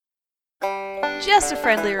Just a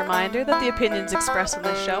friendly reminder that the opinions expressed on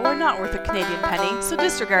this show are not worth a Canadian penny, so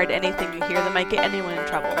disregard anything you hear that might get anyone in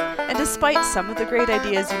trouble. And despite some of the great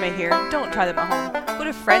ideas you may hear, don't try them at home. Go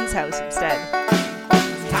to a friend's house instead.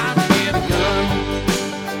 It's time to get a gun.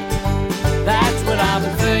 That's what I've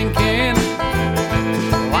been thinking.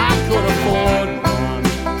 Well, I could afford one.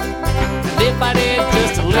 And if I did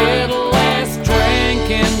just a little less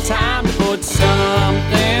drinking, time to put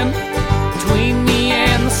something between me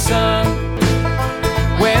and the sun.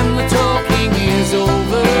 When the talking is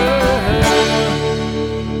over,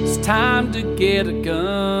 it's time to get a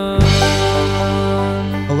gun.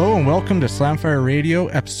 Hello and welcome to Slamfire Radio,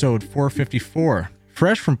 episode 454.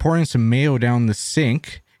 Fresh from pouring some mayo down the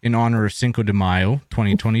sink in honor of Cinco de Mayo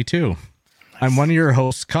 2022. Nice. I'm one of your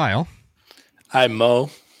hosts, Kyle. I'm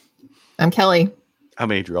Mo. I'm Kelly.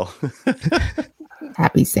 I'm Adriel.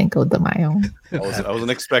 Happy Cinco de Mayo. I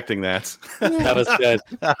wasn't expecting that. That was good.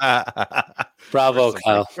 Bravo,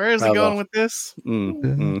 Kyle. Where is it going with this?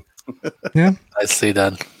 Yeah. Nicely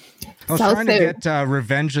done. I was trying to get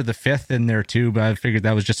Revenge of the Fifth in there too, but I figured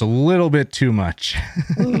that was just a little bit too much.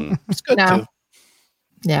 It's good too.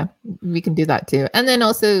 Yeah, we can do that too. And then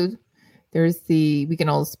also we can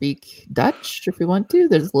all speak Dutch if we want to.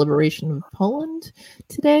 There's Liberation of Poland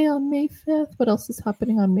today on May 5th. What else is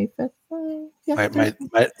happening on May 5th?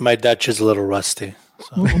 My Dutch is a little rusty.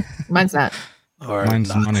 So. Mine's not. Or mine's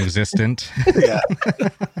not. Non-existent. Yeah.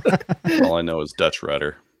 All I know is Dutch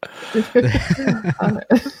rudder.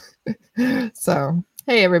 So,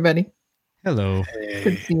 hey everybody. Hello. Hey.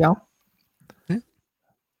 Good to see y'all. Good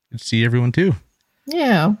to see everyone too.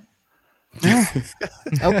 Yeah.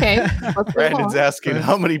 Okay. Brandon's asking,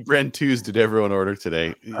 how many Brent 2s did everyone order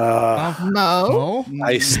today? No.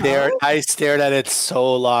 I stared at it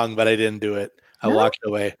so long, but I didn't do it. I walked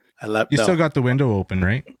away. You still got the window open,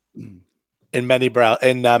 right? In many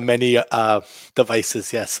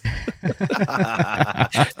devices, yes.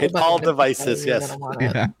 In all devices, yes.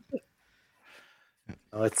 Yeah.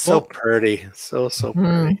 Oh, it's so pretty. So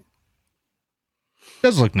pretty. It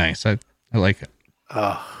does look nice. I like it.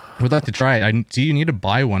 Oh. I would like to try it. I see you need to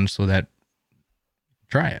buy one so that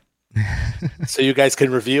try it. So you guys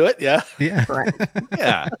can review it, yeah? Yeah.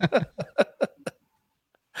 Yeah.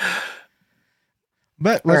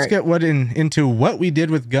 But let's get into what we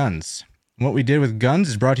did with guns. What we did with guns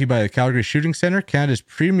is brought to you by the Calgary Shooting Center, Canada's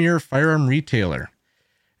premier firearm retailer.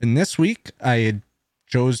 And this week, I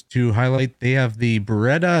chose to highlight they have the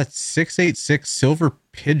Beretta 686 Silver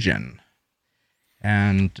Pigeon.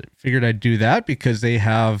 And figured I'd do that because they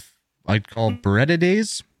have, I'd call Beretta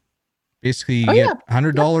Days. Basically, you get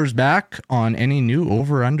 $100 back on any new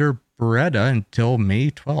over-under Beretta until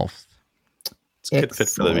May 12th. It's a good fit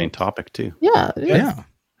for the main topic, too. Yeah. Yeah.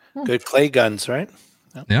 Good clay guns, right?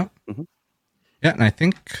 Yeah. Mm-hmm. Yeah, and I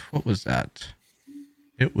think, what was that?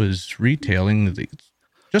 It was retailing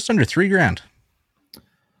just under $3,000.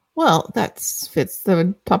 Well, that fits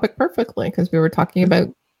the topic perfectly because we were talking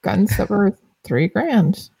about guns that were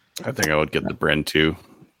 $3,000. I think I would get the Brent 2.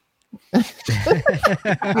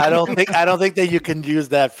 I don't think that you can use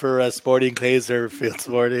that for sporting clays or field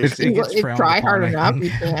sporting. It gets frowned try upon, hard I enough, think. you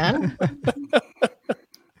can.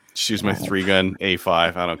 Just use my 3-gun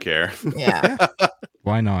A5. I don't care. Yeah.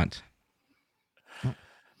 Why not?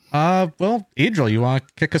 Well, Adriel, you want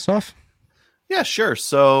to kick us off? Yeah, sure.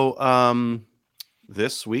 So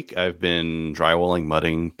this week I've been drywalling,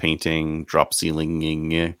 mudding, painting, drop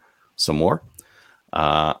ceilinging some more.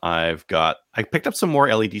 I picked up some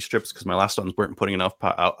more LED strips because my last ones weren't putting enough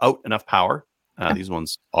out enough power. These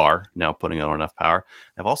ones are now putting out enough power.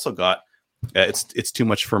 I've also got it's too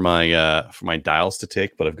much for my dials to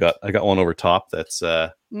take, but I got one over top that's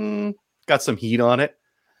got some heat on it.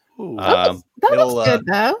 That looks good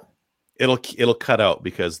though. It'll cut out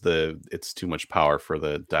because it's too much power for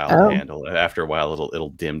the dial to handle. After a while, it'll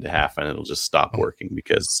dim to half and it'll just stop working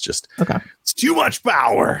because it's just it's too much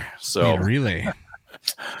power. So relay.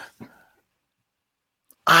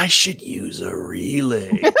 I should use a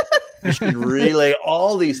relay. I should relay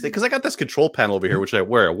all these things because I got this control panel over here,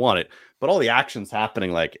 where I want it, but all the action's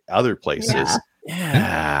happening like other places.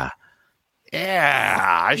 Yeah.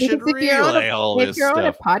 I should relay all this stuff. If you're on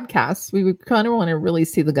a podcast, we would kind of want to really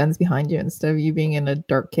see the guns behind you instead of you being in a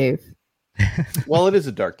dark cave. Well, it is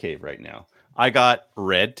a dark cave right now. I got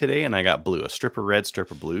red today and I got blue, a strip of red,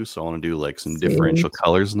 strip of blue. So I want to do like some differential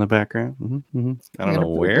colors in the background. I don't know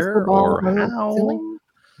where or how.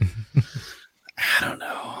 I don't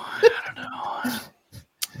know.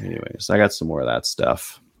 Anyways, I got some more of that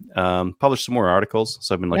stuff. Published some more articles.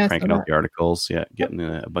 So I've been cranking out the articles. Yeah, getting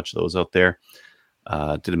a bunch of those out there.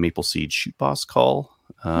 Did a Maple Seed Shoot Boss call,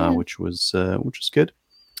 which was good.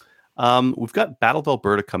 We've got Battle of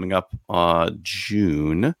Alberta coming up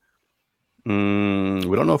June. We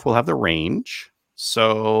don't know if we'll have the range,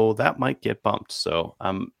 so that might get bumped. So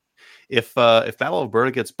if Battle of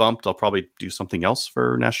Alberta gets bumped, I'll probably do something else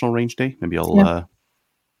for National Range Day. Maybe I'll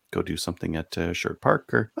go do something at Sherwood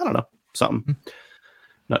Park, or I don't know, something.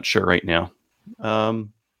 Not sure right now.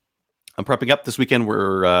 I'm prepping up this weekend.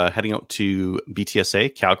 We're heading out to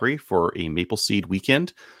BTSA Calgary for a Maple Seed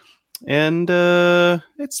weekend. And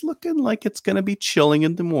it's looking like it's going to be chilling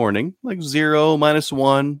in the morning, like 0,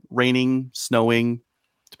 -1, raining, snowing.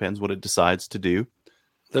 Depends what it decides to do.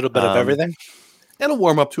 A little bit of everything. It'll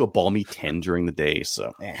warm up to a balmy 10 during the day.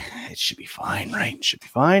 So it should be fine, right? It should be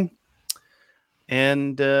fine.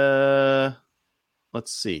 And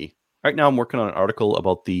let's see. Right now I'm working on an article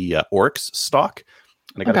about the Oryx stock.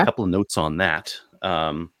 And I got a couple of notes on that.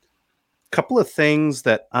 Couple of things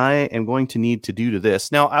that I am going to need to do to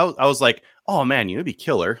this. Now, I was like, oh man, it'd be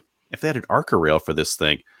killer if they had an Arca rail for this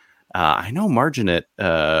thing. I know Marginet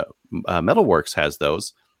Metalworks has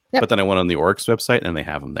those, but then I went on the Oryx website and they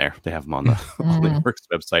have them there. They have them on the, on the Oryx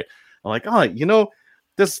website. I'm like, oh,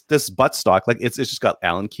 this buttstock, like it's just got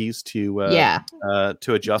Allen keys to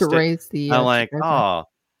adjust to raise the. I'm like,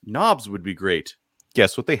 knobs would be great.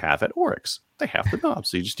 Guess what they have at Oryx? They have the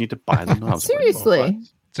knobs, so you just need to buy the knobs. Seriously.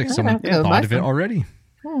 It's like someone thought of it already.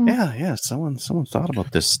 Yeah. Someone thought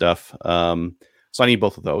about this stuff. So I need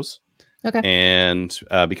both of those. Okay. And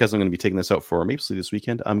because I'm going to be taking this out for Maple Seed this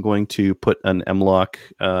weekend, I'm going to put an M-Lock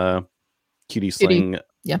QD sling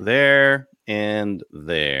there and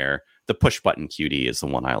there. The push button QD is the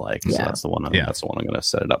one I like. So that's the one. That's the one I'm going to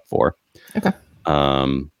set it up for. Okay.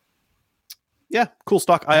 Yeah, cool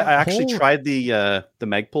stock. I actually tried the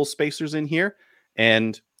Magpul spacers in here,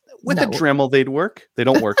 and with a Dremel, they'd work. They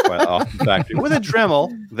don't work quite off the factory. With a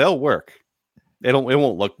Dremel, they'll work. It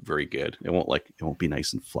won't look very good. It won't be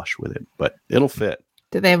nice and flush with it, but it'll fit.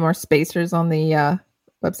 Do they have more spacers on the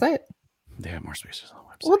website? They have more spacers on the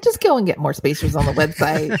website. Well, just go and get more spacers on the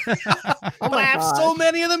website. But I have so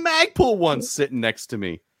many of the Magpul ones sitting next to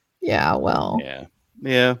me. Yeah, well.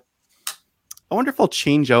 Yeah. I wonder if I'll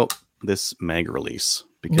change out this mag release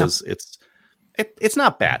because it's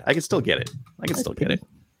not bad. I can still get it.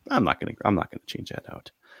 I'm not gonna change that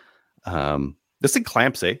out. This thing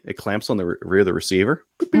clamps, It clamps on the rear of the receiver.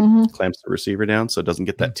 Clamps the receiver down so it doesn't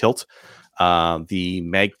get that tilt. The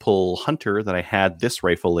Magpul Hunter that I had this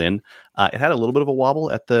rifle in, it had a little bit of a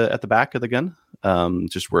wobble at the back of the gun,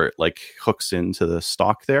 just where it like hooks into the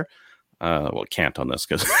stock there. Well, it can't on this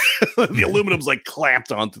because the aluminum's like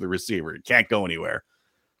clamped onto the receiver. It can't go anywhere.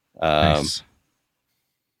 Nice.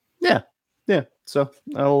 Yeah. So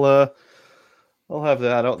I'll have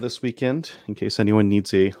that out this weekend in case anyone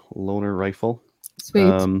needs a loaner rifle.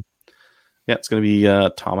 Sweet. It's going to be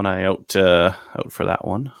Tom and I out for that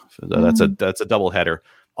one. So that's a double header.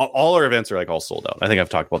 All our events are like all sold out. I think I've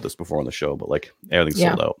talked about this before on the show, but like everything's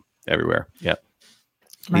sold out everywhere. Yeah.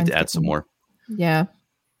 Need to add some more. Yeah,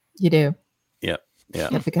 you do. Yeah. You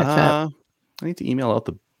have to catch up. I need to email out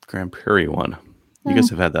the Grand Prairie one. You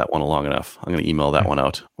guys have had that one long enough. I'm going to email that one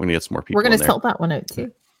out. We're going to get some more people. We're going to sell that one out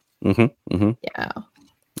too. Yeah,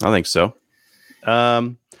 I think so.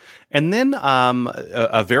 And then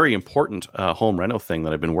a very important home reno thing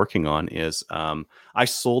that I've been working on is I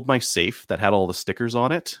sold my safe that had all the stickers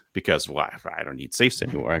on it because I don't need safes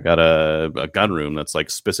anymore. I got a gun room that's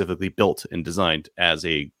like specifically built and designed as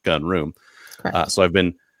a gun room. So I've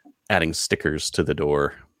been adding stickers to the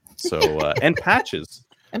door. So and patches.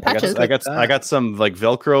 And patches. I got some like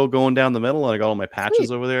Velcro going down the middle, and I got all my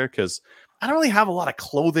patches over there because I don't really have a lot of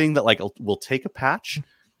clothing that like will take a patch.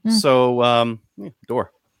 So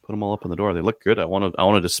door, put them all up on the door. They look good. I want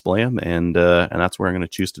to display them, and that's where I'm going to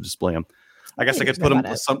choose to display them. I guess I could put them.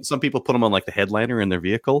 Some people put them on like the headliner in their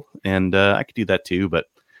vehicle, and I could do that too. But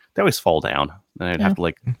they always fall down, and I'd have to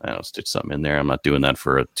like stitch something in there. I'm not doing that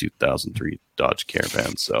for a 2003 Dodge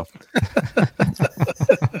Caravan, so.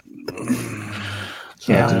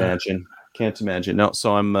 Can't imagine. No,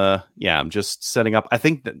 so I'm just setting up. I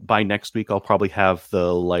think that by next week I'll probably have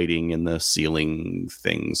the lighting and the ceiling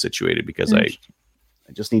thing situated because I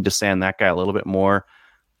just need to sand that guy a little bit more,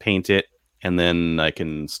 paint it, and then I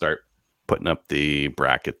can start putting up the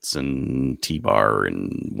brackets and T-bar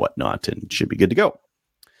and whatnot, and should be good to go.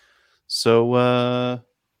 So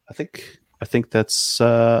I think that's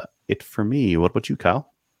it for me. What about you, Kyle?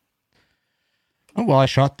 Oh, well, I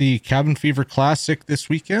shot the Cabin Fever Classic this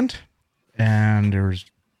weekend, and there was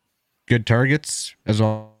good targets as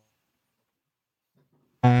well.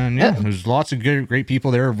 And there's lots of great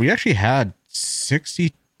people there. We actually had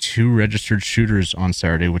 62 registered shooters on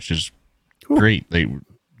Saturday, which is great. They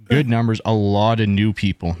good numbers, a lot of new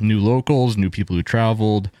people, new locals, new people who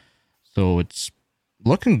traveled. So it's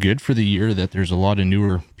looking good for the year that there's a lot of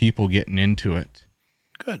newer people getting into it.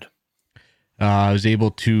 Good. I was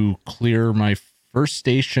able to clear my first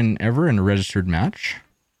station ever in a registered match.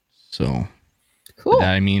 So Cool.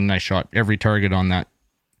 that, I mean, I shot every target on that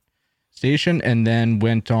station and then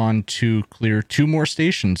went on to clear 2 more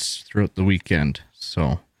stations throughout the weekend.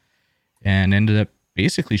 So, and ended up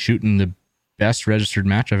basically shooting the best registered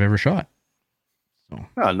match I've ever shot. So,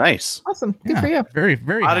 Oh, nice. Awesome. Good for you. very,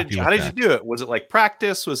 very How happy did with how did that. you do it? Was it like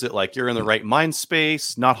practice? Was it like you're in the right mind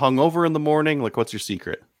space, not hungover in the morning? Like, what's your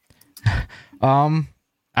secret?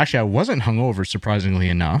 Actually, I wasn't hungover, surprisingly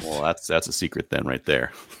enough. Well, that's a secret then, right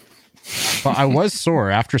there. But I was sore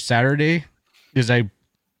after Saturday because I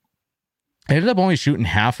ended up only shooting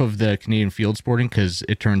half of the Canadian field sporting because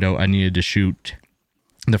it turned out I needed to shoot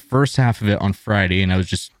the first half of it on Friday and I was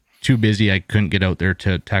just too busy. I couldn't get out there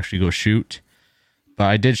to actually go shoot. But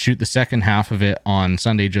I did shoot the second half of it on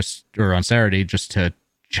Saturday just to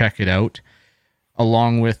check it out,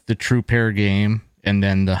 along with the true pair game and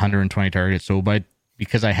then the 120 targets. So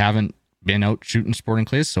because I haven't been out shooting sporting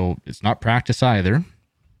clays, so it's not practice either.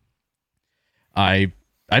 I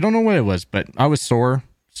don't know what it was, but I was sore.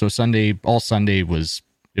 So all Sunday was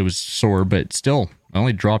sore, but still I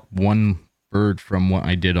only dropped 1 bird from what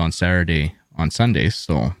I did on Saturday on Sunday.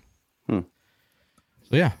 So, So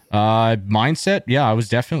yeah, mindset. Yeah, I was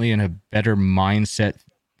definitely in a better mindset.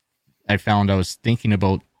 I found I was thinking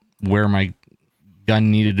about where my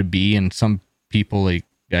gun needed to be, and some people, like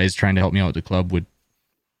guys trying to help me out at the club, would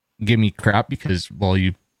give me crap because, well,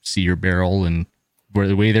 you see your barrel, and where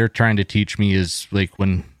the way they're trying to teach me is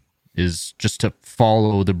just to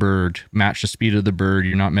follow the bird, match the speed of the bird.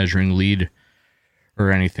 You're not measuring lead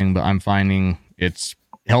or anything, but I'm finding it's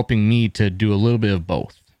helping me to do a little bit of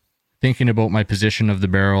both. Thinking about my position of the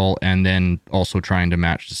barrel and then also trying to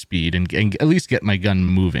match the speed and at least get my gun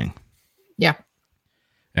moving. Yeah.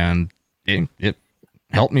 And it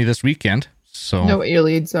helped me this weekend. So Know what your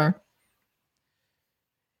leads are.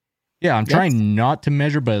 yeah, I'm trying not to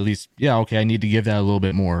measure, but at least, yeah, okay, I need to give that a little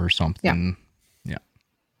bit more or something. Yeah.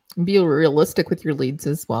 Be realistic with your leads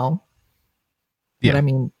as well. Yeah. What I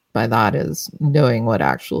mean by that is knowing what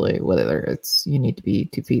actually, whether it's you need to be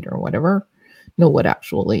 2 feet or whatever, know what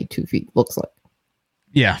actually 2 feet looks like.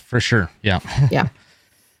 Yeah, for sure. Yeah. Yeah.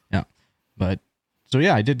 Yeah. But so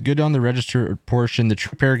yeah, I did good on the register portion. The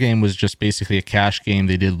true pair game was just basically a cash game.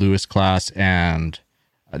 They did Lewis class, and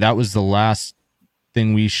that was the last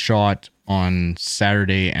thing we shot on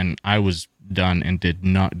Saturday, and I was done and did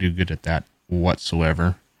not do good at that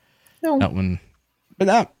whatsoever. No. That one,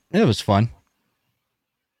 but it was fun.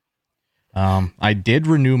 I did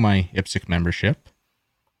renew my IPSC membership.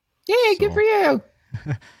 Yay, good for you.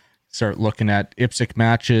 Start looking at IPSC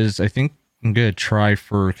matches. I think I'm going to try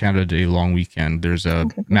for Canada Day long weekend. There's a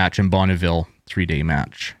match in Bonneville, 3-day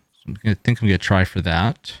match. So I'm going to try for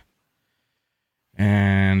that.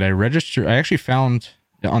 And I actually found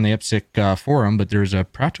on the IPSC forum, but there's a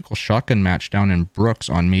practical shotgun match down in Brooks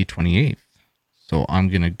on May 28th. So I'm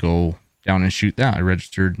going to go down and shoot that. I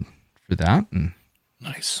registered for that and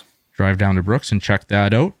Nice. drive down to Brooks and check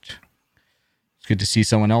that out. It's good to see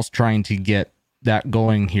someone else trying to get that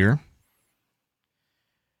going here.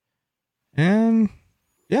 And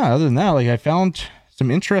yeah, other than that, like I found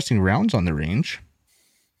some interesting rounds on the range.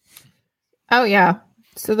 Oh, yeah.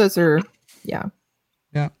 So those are, yeah.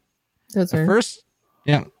 Yeah. Those are. First,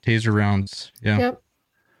 yeah, taser rounds. Yeah. Yep.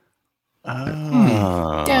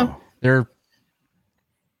 Oh. Yeah.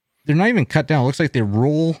 They're not even cut down. It looks like they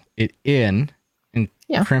roll it in and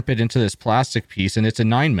crimp it into this plastic piece, and it's a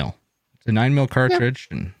 9mm. It's a 9mm cartridge.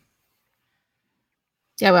 Yep. And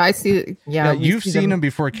yeah, well, I see. Yeah, you've seen them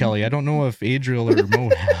before, Kelly. I don't know if Adriel or Mo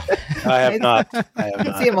have. I have not.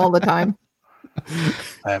 I see them all the time.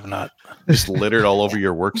 I have not. Just littered all over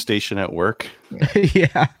your workstation at work.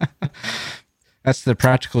 Yeah. That's the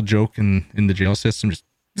practical joke in the jail system. Just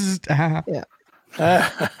Yeah.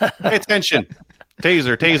 Pay attention.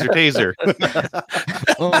 Taser, taser, taser.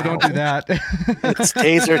 Oh, don't do that. It's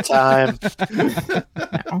taser time.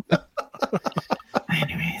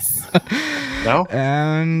 Anyways. No?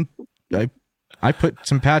 And I put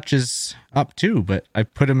some patches up too, but I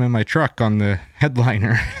put them in my truck on the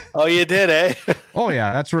headliner. Oh, you did, eh? Oh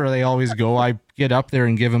yeah, that's where they always go. I get up there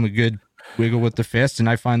and give them a good wiggle with the fist, and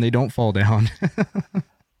I find they don't fall down.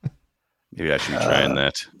 Maybe I should be trying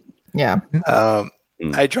that. Yeah.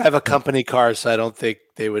 I drive a company car, so I don't think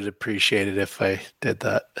they would appreciate it if I did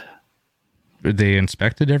that. Are they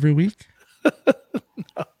inspected every week?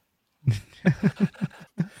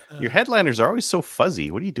 Your headliners are always so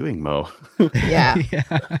fuzzy. What are you doing, Mo? Yeah.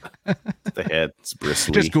 The head, it's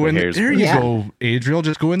bristly. Just go in there. There you go, Adriel.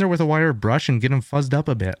 Just go in there with a wire brush and get them fuzzed up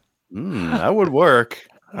a bit. That would work.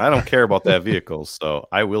 I don't care about that vehicle, so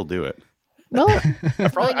I will do it. Well,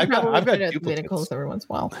 I've got vehicles every once in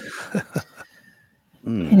a while.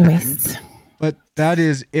 Anyways. But that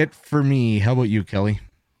is it for me. How about you, Kelly?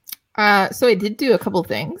 So I did do a couple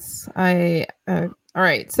things. All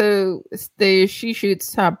right. So the She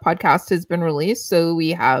Shoots podcast has been released. So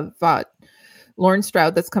we have Lauren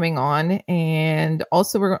Stroud that's coming on. And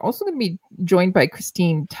also we're also going to be joined by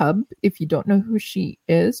Christine Tubb. If you don't know who she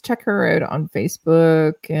is, check her out on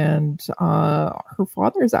Facebook. And her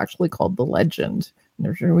father is actually called The Legend. And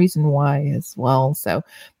there's a reason why as well. So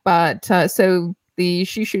the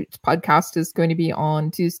She Shoots podcast is going to be on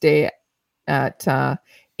Tuesday at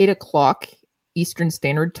 8 o'clock Eastern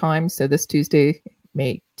Standard Time. So this Tuesday,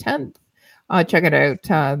 May 10th. Check it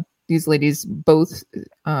out. These ladies both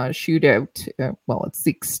shoot out. It's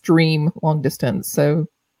the extreme long distance. So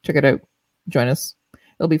check it out. Join us.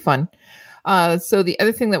 It'll be fun. So the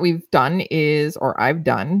other thing that I've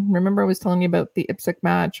done, remember I was telling you about the IPSC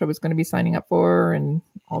match I was going to be signing up for and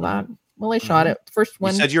all that? Well, I shot it. First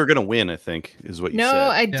one. You said you were going to win, I think, is what you said. No,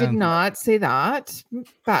 I did not say that.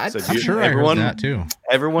 But I'm sure everyone, I heard that too.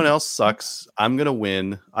 Everyone else sucks. I'm going to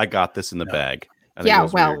win. I got this in the bag. No.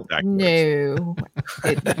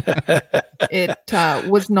 It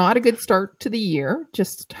was not a good start to the year.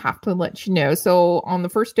 Just have to let you know. So on the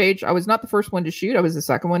first stage, I was not the first one to shoot. I was the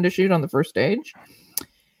second one to shoot on the first stage.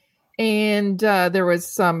 And there was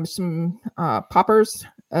some poppers.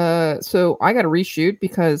 So I got a reshoot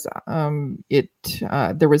because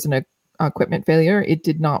there was an equipment failure.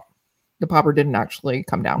 The popper didn't actually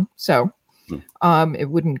come down. So it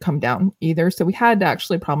wouldn't come down either. So we had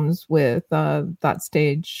actually problems with that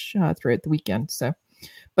stage throughout the weekend. So,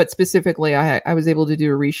 but specifically I was able to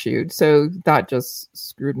do a reshoot. So that just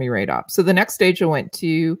screwed me right up. So the next stage I went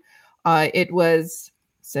to,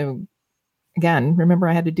 again, remember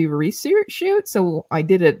I had to do a reshoot. So I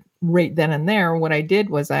did it right then and there. What I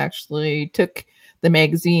did was I actually took the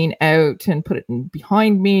magazine out and put it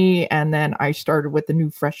behind me. And then I started with the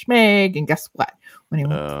new fresh mag. And guess what? When I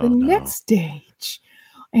went to the next stage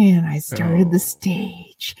and I started the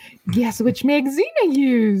stage, guess which magazine I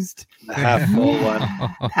used? The half full one.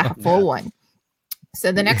 Half full one.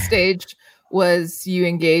 So the next stage was you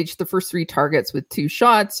engage the first 3 targets with 2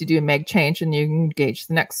 shots. You do a mag change and you engage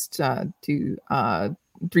the next 3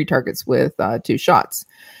 targets with 2 shots.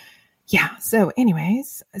 Yeah. So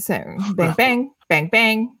anyways, bang, bang, bang,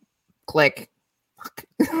 bang, click.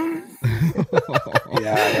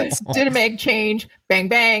 Did a mag change, bang,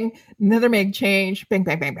 bang, another mag change, bang,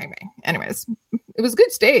 bang, bang, bang, bang. Anyways, it was a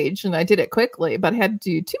good stage and I did it quickly, but I had to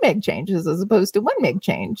do 2 mag changes as opposed to 1 mag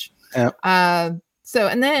change. Yep. And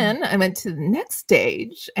then I went to the next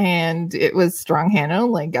stage and it was strong hand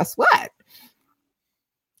only. Guess what?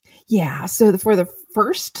 Yeah. So for the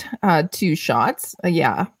first 2 shots, I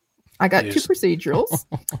got 2 procedurals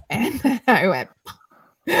and then I went,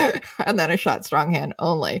 and then I shot strong hand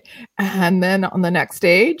only. And then on the next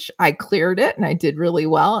stage, I cleared it and I did really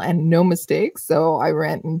well and no mistakes. So I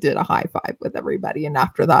went and did a high five with everybody. And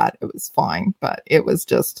after that, it was fine, but it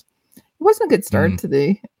wasn't a good start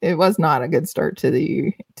it was not a good start to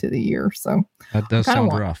the year. So that does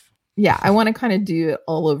sound rough. Yeah. I want to kind of do it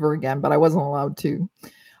all over again, but I wasn't allowed to.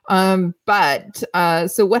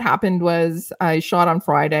 So what happened was I shot on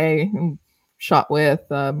Friday and shot with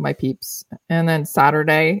my peeps. And then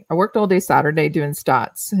Saturday, I worked all day Saturday doing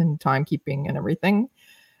stats and timekeeping and everything.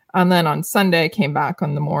 And then on Sunday, I came back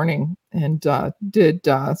on the morning and did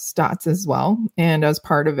stats as well. And as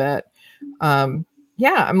part of it, I'm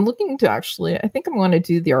looking to I think I'm going to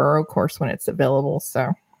do the RO course when it's available.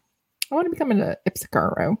 So I want to become an IPSC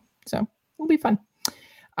RO. So it'll be fun.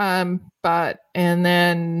 And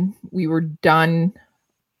then we were done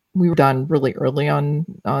really early on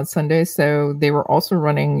Sunday. So they were also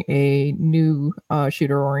running a new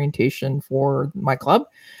shooter orientation for my club.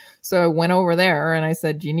 So I went over there and I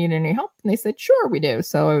said, do you need any help? And they said, sure, we do.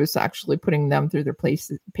 So I was actually putting them through their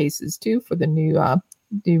paces too for the new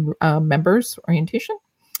members orientation.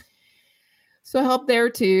 So I helped there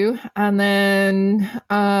too. And then,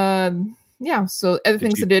 so other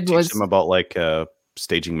things I did was them about like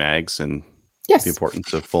staging mags and the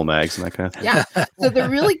importance of full mags and that kind of thing. Yeah. So the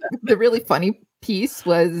really funny piece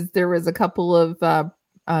was there was a couple of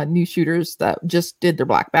new shooters that just did their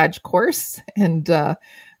black badge course. And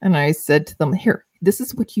I said to them, here, this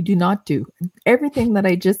is what you do not do. Everything that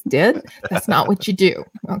I just did, that's not what you do.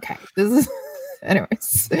 Okay.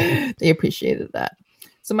 Anyways, they appreciated that.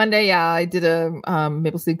 So Monday, yeah, I did a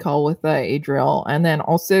Maple Seed call with Adriel, and then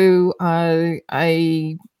also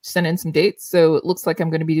I sent in some dates. So it looks like I'm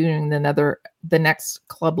going to be doing the next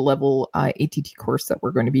club level ATT course that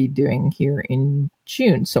we're going to be doing here in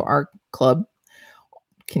June. So our club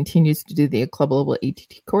continues to do the club level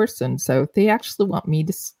ATT course, and so they actually want me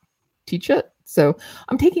to teach it. So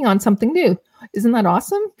I'm taking on something new. Isn't that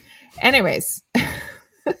awesome? Anyways,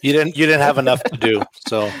 you didn't have enough to do,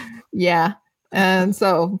 so yeah. And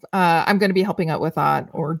so I'm going to be helping out with that,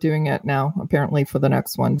 or doing it now, apparently, for the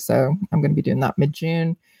next one. So I'm going to be doing that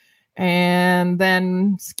mid-June. And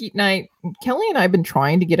then skeet night. Kelly and I have been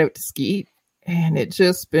trying to get out to skeet, and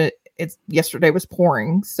yesterday was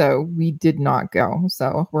pouring, so we did not go.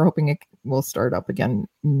 So we're hoping it will start up again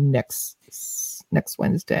next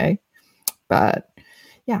Wednesday. But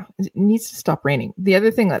yeah, it needs to stop raining. The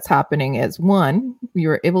other thing that's happening is, one, we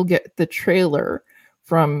were able to get the trailer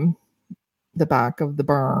from the back of the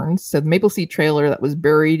barn. So the Maple Seed trailer that was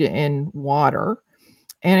buried in water.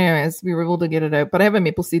 Anyways, we were able to get it out. But I have a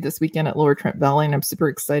Maple Seed this weekend at Lower Trent Valley, and I'm super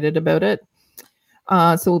excited about it.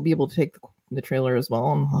 So we'll be able to take the trailer as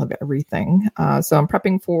well, and we'll have everything. So I'm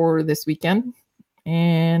prepping for this weekend.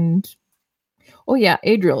 And oh yeah,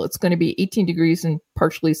 Adriel, it's going to be 18 degrees and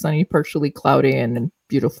partially sunny, partially cloudy, and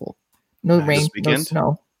beautiful. No rain, no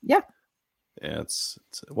snow. Yeah. Yeah, it's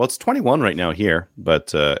 21 right now here,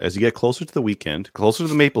 but as you get closer to the weekend, closer to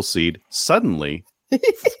the Maple Seed, suddenly,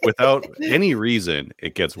 without any reason,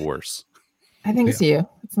 it gets worse. I think it's you.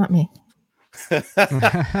 It's not me.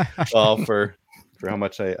 Well, for how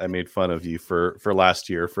much I made fun of you for last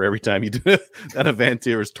year, for every time you did an event,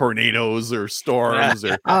 there was tornadoes or storms.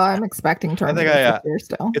 Or I'm expecting tornadoes this year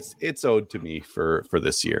still. It's owed to me for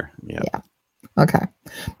this year. Yeah. Okay,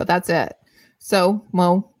 but that's it. So,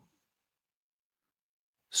 Mo.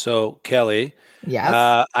 So Kelly, yes,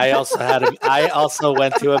 I also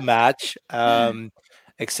went to a match,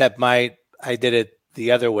 except I did it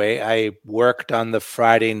the other way. I worked on the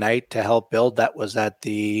Friday night to help build. That was at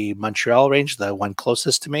the Montreal range, the one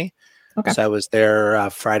closest to me. Okay. So I was there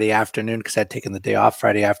Friday afternoon because I'd taken the day off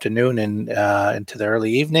Friday afternoon and into the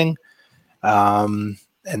early evening. And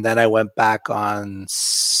then I went back on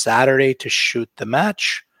Saturday to shoot the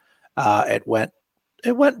match. It went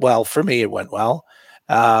well for me. It went well.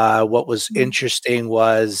 What was interesting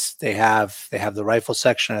was they have the rifle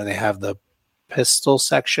section and they have the pistol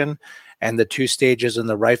section, and the two stages in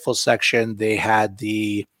the rifle section, they had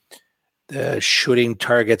the shooting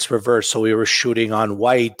targets reversed. So we were shooting on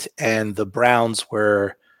white, and the browns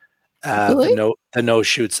were the no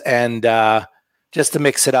shoots. And just to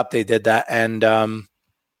mix it up, they did that. And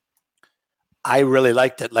I really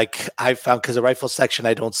liked it. Like I found, because the rifle section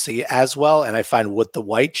I don't see as well, and I find with the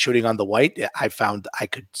white, shooting on the white, I found I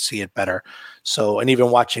could see it better. So, and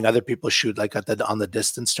even watching other people shoot like on the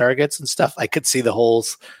distance targets and stuff, I could see the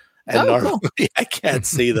holes, and normally cool. I can't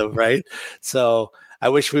see them, right? So I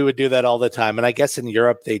wish we would do that all the time. And I guess in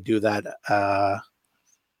Europe they do that.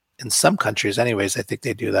 In some countries, anyways, I think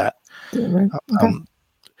they do that. Okay.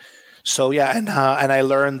 So yeah, and I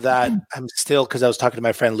learned that I'm still, because I was talking to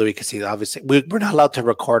my friend Louis, because he obviously we're not allowed to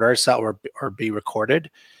record ourselves or be recorded,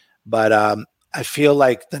 but I feel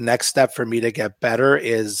like the next step for me to get better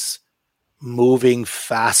is moving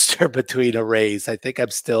faster between arrays. I think I'm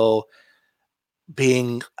still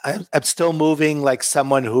moving like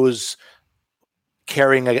someone who's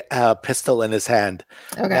carrying a pistol in his hand.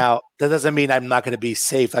 Okay. Now that doesn't mean I'm not going to be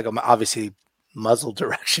safe. Like I'm obviously muzzle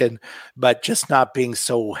direction, but just not being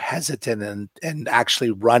so hesitant and actually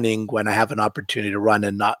running when I have an opportunity to run,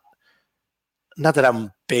 and not that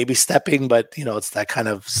I'm baby stepping, but it's that kind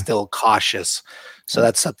of still cautious. So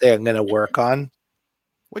that's something I'm going to work on.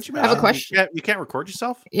 What you mean? I have a question. You can't record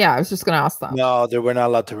yourself? Yeah, I was just going to ask that. No, we're not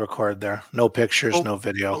allowed to record there. No pictures, no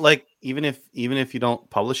video. Like even if you don't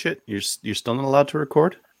publish it, you're still not allowed to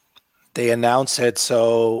record? They announce it,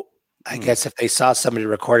 so I guess if they saw somebody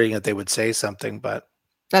recording it, they would say something, but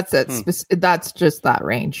that's it. That's just that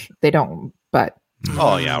range. They don't, but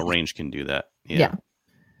oh yeah, range can do that. Yeah.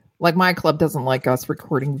 Like my club doesn't like us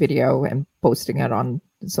recording video and posting it on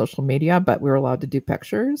social media, but we're allowed to do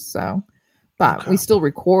pictures. So, but we still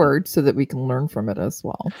record so that we can learn from it as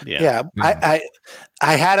well. Yeah. I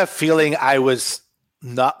had a feeling I was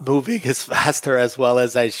not moving as faster as well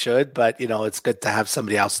as I should, but it's good to have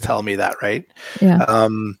somebody else tell me that, right? Yeah.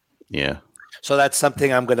 Yeah. So that's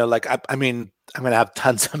something I'm gonna like. I'm gonna have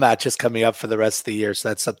tons of matches coming up for the rest of the year. So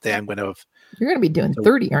that's something I'm gonna. You're gonna be doing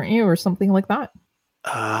 30, aren't you, or something like that?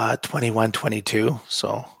 21, 22.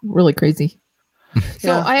 So really crazy.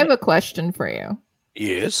 So I have a question for you.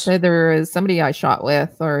 Yes. So there is somebody I shot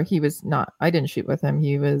with, or he was not. I didn't shoot with him.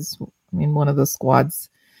 He was in one of the squads.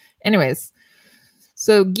 Anyways,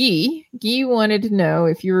 so Guy wanted to know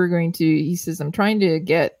if you were going to. He says, "I'm trying to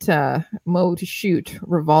get Mo to shoot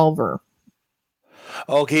revolver."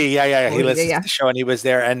 Okay, yeah. He listens yeah. to the show and he was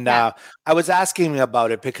there, and I was asking him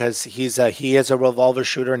about it because he is a revolver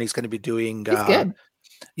shooter and he's going to be doing. He's good.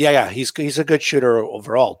 Yeah, he's a good shooter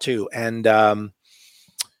overall too, and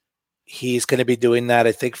he's going to be doing that,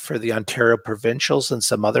 I think, for the Ontario Provincials and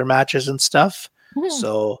some other matches and stuff. Mm-hmm.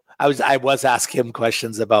 So I was asking him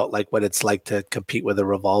questions about like what it's like to compete with a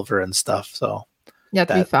revolver and stuff. So you have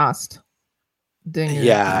to be fast doing your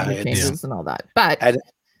changes and all that. But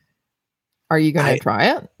are you going to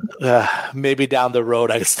try it? Maybe down the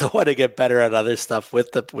road. I still want to get better at other stuff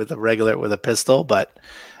with a pistol, but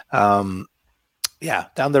down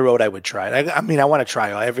the road I would try it. I mean, I want to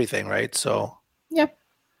try everything, right? So yeah.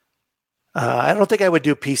 I don't think I would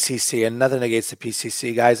do PCC, and nothing against the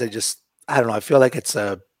PCC guys. I don't know. I feel like it's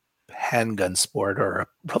a handgun sport or a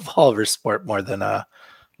revolver sport more than a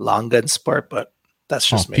long gun sport, but that's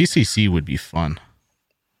just me. PCC would be fun.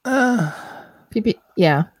 Yeah.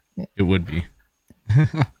 It would be.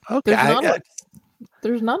 Okay.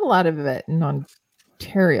 There's not a lot of it in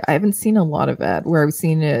Ontario. I haven't seen a lot of it. Where I've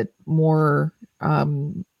seen it more,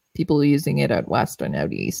 people using it out west and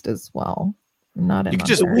out east as well. Not in you could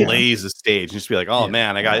just Ontario. blaze the stage and just be like, "Oh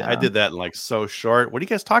man, I did that in like so short." What are you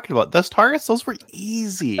guys talking about? Those targets, those were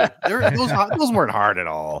easy. Those weren't hard at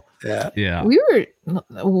all. Yeah. We were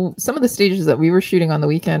some of the stages that we were shooting on the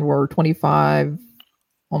weekend were 25,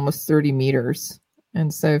 almost 30 meters.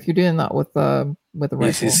 And so if you're doing that with a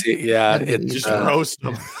rifle, it just roast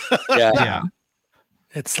them. Yeah,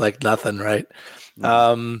 it's like nothing, right?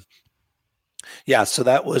 So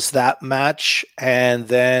that was that match, and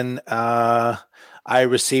then I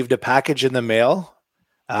received a package in the mail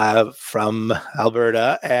from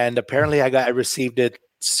Alberta, and apparently I received it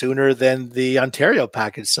sooner than the Ontario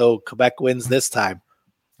package. So Quebec wins this time.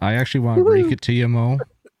 I actually want to break it to you, Mo.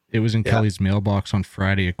 It was in Kelly's mailbox on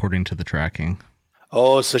Friday, according to the tracking.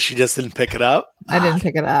 Oh, so she just didn't pick it up? I didn't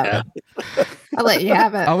pick it up. Yeah. I'll let you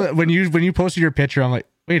have it. When you posted your picture, I'm like,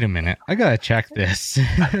 wait a minute, I gotta check this.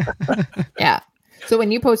 Yeah. So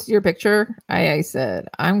when you posted your picture, I said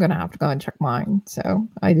I'm gonna have to go and check mine. So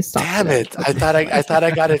I just stopped. Damn it! I thought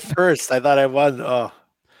I got it first. I thought I won. Oh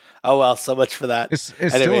well. So much for that. It's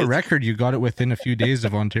still a record. You got it within a few days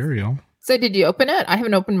of Ontario. So did you open it? I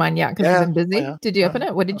haven't opened mine yet because I've been busy. Did you open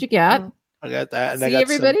it? What did you get? I got that. And see,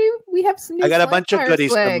 everybody, we have some new. I got a bunch of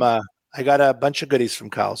goodies from. I got a bunch of goodies from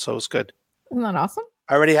Kyle, so it was good. Isn't that awesome?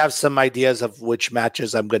 I already have some ideas of which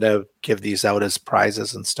matches I'm going to give these out as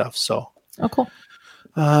prizes and stuff. So. Oh, cool.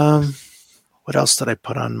 What else did I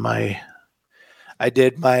put on my? I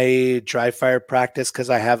did my dry fire practice because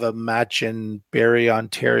I have a match in Barrie,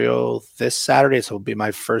 Ontario this Saturday, so it'll be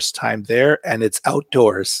my first time there, and it's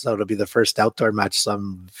outdoors, so it'll be the first outdoor match. So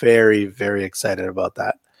I'm very, very excited about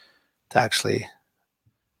that. To actually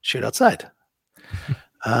shoot outside.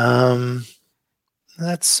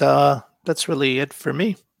 That's really it for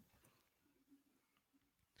me.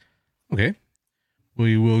 Okay.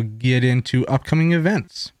 We will get into upcoming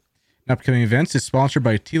events. Upcoming events is sponsored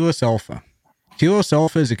by Telos Alpha. Telos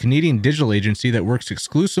Alpha is a Canadian digital agency that works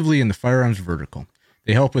exclusively in the firearms vertical.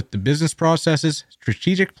 They help with the business processes,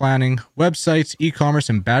 strategic planning, websites, e-commerce,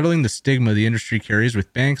 and battling the stigma the industry carries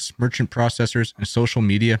with banks, merchant processors, and social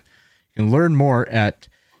media. You can learn more at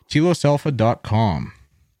telosalpha.com.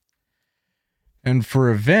 And for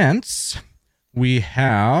events, we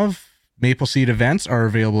have Maple Seed events are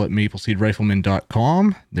available at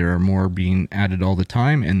mapleseedrifleman.com. There are more being added all the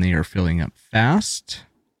time, and they are filling up fast.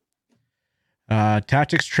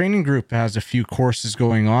 Tactics Training Group has a few courses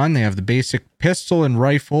going on. They have the basic pistol and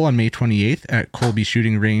rifle on May 28th at Colby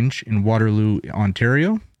Shooting Range in Waterloo,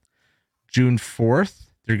 Ontario. June 4th,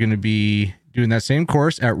 they're going to be doing that same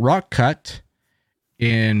course at Rock Cut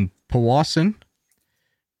in Powassan.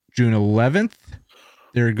 June 11th,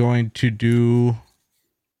 they're going to do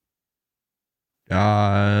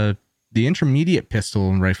the intermediate pistol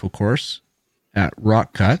and rifle course at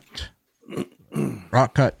Rock Cut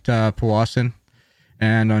Powassan.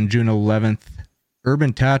 And on June 11th,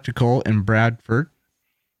 Urban Tactical in Bradford.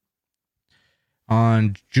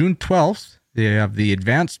 On June 12th, they have the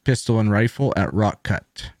advanced pistol and rifle at Rock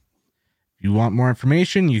Cut. If you want more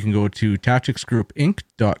information, you can go to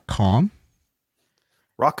tacticsgroupinc.com.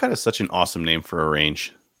 Rock Cut is such an awesome name for a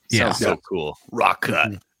range. Sounds so cool. Rock Cut.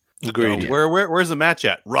 Mm-hmm. Agreed. Where's the match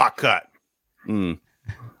at? Rock Cut.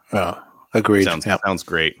 Agreed. Sounds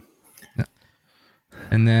great.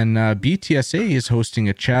 And then BTSA is hosting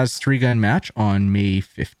a Chaz 3-gun match on May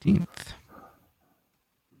 15th.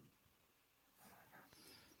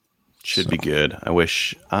 Should be good. I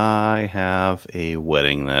wish I have a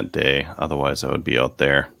wedding that day. Otherwise, I would be out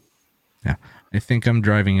there. Yeah. I think I'm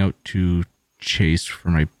driving out to Chase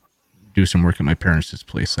for do some work at my parents'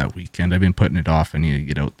 place that weekend. I've been putting it off. I need to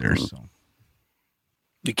get out there. So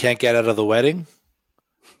You can't get out of the wedding?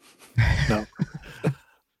 No.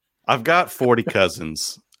 I've got 40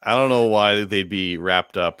 cousins. I don't know why they'd be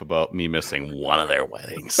wrapped up about me missing one of their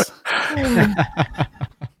weddings.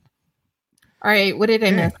 All right, what did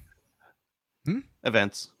I miss?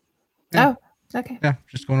 Events. Yeah. Oh, okay. Yeah,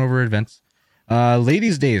 just going over events.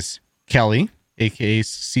 Ladies' Days. Kelly, aka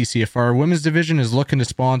CCFR Women's Division, is looking to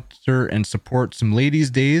sponsor and support some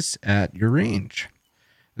Ladies' Days at your range.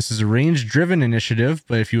 This is a range-driven initiative,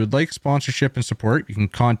 but if you would like sponsorship and support, you can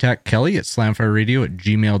contact Kelly at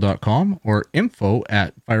slamfireradio@gmail.com or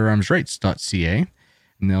info@firearmsrights.ca,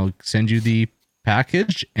 and they'll send you the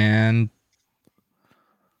package and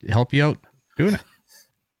help you out doing it.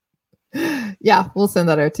 Yeah, we'll send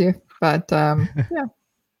that out too. But yeah,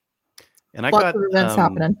 And I lots got of events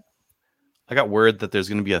happening. I got word that there's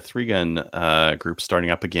going to be a 3-gun group starting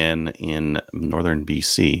up again in northern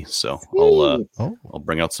BC. So I'll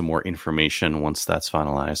bring out some more information once that's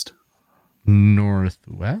finalized.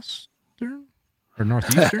 Northwestern or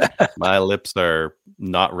northeastern? My lips are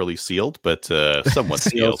not really sealed, but somewhat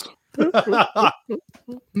sealed.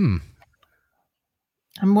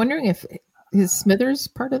 I'm wondering if is Smithers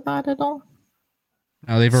part of that at all?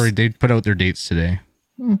 No, they put out their dates today.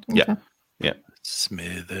 Okay. Yeah.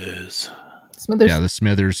 Smithers. Smithers. Yeah, the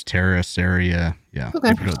Smithers Terrace area. Yeah, Okay.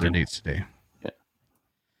 they put out their dates today. Yeah.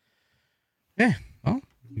 Okay, well,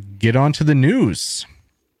 get on to the news.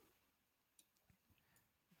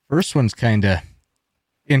 First one's kind of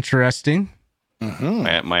interesting.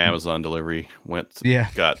 Mm-hmm. My Amazon delivery Yeah.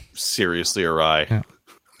 got seriously awry. Yeah.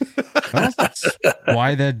 Well, that's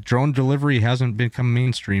why the drone delivery hasn't become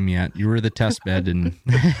mainstream yet. You were the test bed, and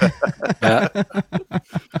I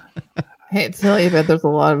hate to tell you, but there's a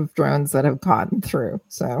lot of drones that have gotten through.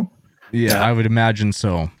 So yeah, I would imagine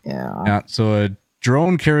so. yeah. Yeah, so a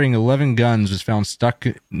drone carrying 11 guns was found stuck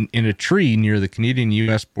in a tree near the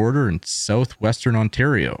Canadian-U.S. border in southwestern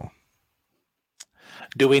Ontario.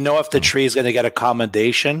 Do we know if the tree is going to get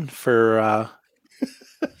accommodation for...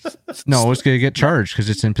 No, it's going to get charged because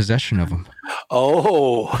it's in possession of them.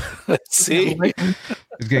 Oh, let's see.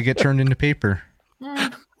 It's going to get turned into paper.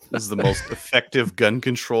 This is the most effective gun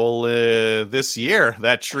control this year.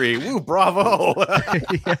 That tree. Woo, bravo.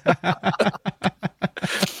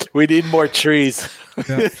 We need more trees.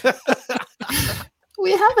 Yeah.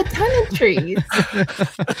 We have a ton of trees.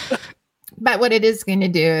 But what it is going to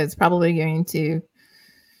do is probably going to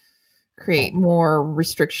create more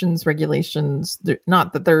restrictions, regulations.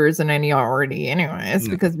 Not that there isn't any already anyways,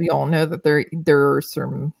 because we all know that there's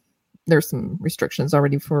some restrictions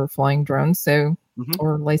already for flying drones, so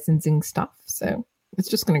or licensing stuff. So it's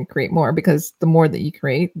just going to create more, because the more that you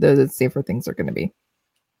create, the safer things are going to be.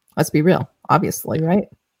 Let's be real, obviously, right?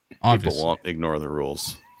 Obviously. People won't ignore the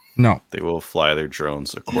rules. No. They will fly their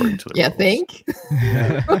drones according to the Yeah, rules. think?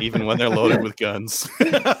 Even when they're loaded with guns.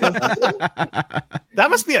 That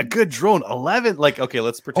must be a good drone. 11. Like, okay,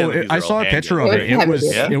 let's pretend. Oh, I saw a picture of it. It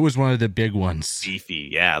was one of the big ones. Beefy.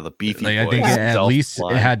 Yeah, the beefy. Like, I boys. think at least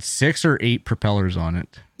Self-flying. it had 6 or 8 propellers on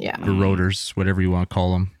it. Yeah. Or rotors, whatever you want to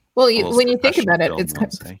call them. Well, Those when you think about it, professional it's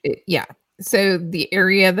kind films, of, yeah. So the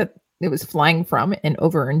area that it was flying from and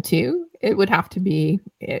over into, it would have to be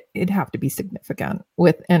it'd have to be significant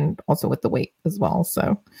with, and also with the weight as well.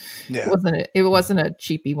 So Yeah. it wasn't a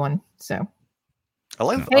cheapy one. So I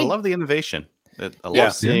love the innovation. I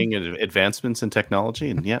love seeing advancements in technology,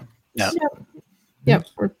 and yep.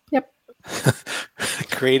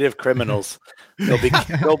 Creative criminals.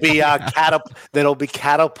 They'll be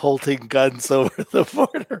catapulting guns over the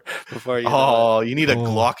border before you. You need a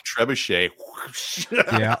Glock trebuchet.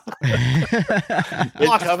 Yeah.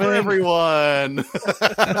 Glock for everyone.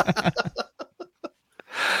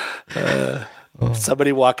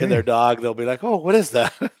 Somebody walking their dog, they'll be like, "Oh, what is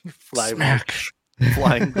that?" Flying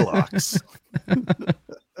Glocks.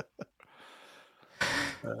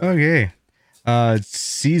 Okay.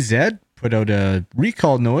 CZ put out a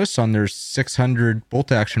recall notice on their 600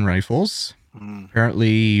 bolt action rifles.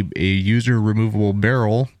 Apparently, a user removable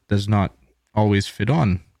barrel does not always fit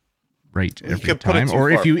on every time,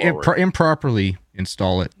 or if you improperly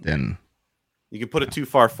install it, then you can put it too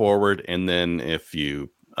far forward, and then if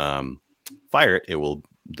you fire it,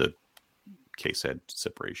 the case head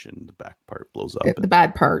separation, the back part blows up. The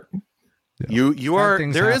bad part.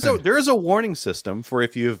 There is a warning system for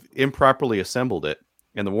if you've improperly assembled it,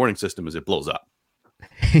 and the warning system is it blows up.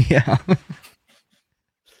 Yeah.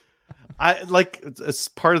 I like it's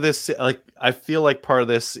part of this. Like I feel like part of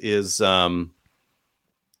this is they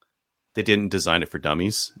didn't design it for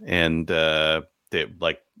dummies, and they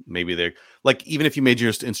like maybe they're like even if you made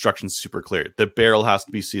your instructions super clear, the barrel has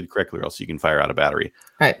to be seated correctly, or else you can fire out a battery.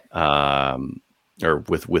 Right. Or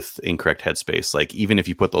with incorrect headspace. Like even if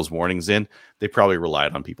you put those warnings in, they probably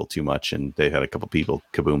relied on people too much, and they had a couple people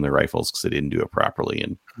kaboom their rifles because they didn't do it properly.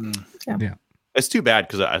 And Yeah. it's too bad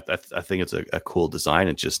because I think it's a cool design.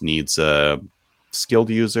 It just needs a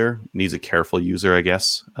skilled user, needs a careful user, I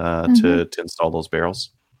guess, to install those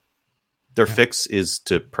barrels. Their fix is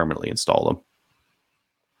to permanently install them.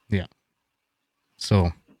 Yeah.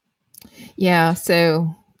 So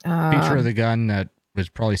So feature of the gun that was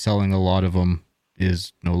probably selling a lot of them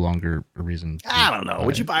is no longer a reason. I don't know.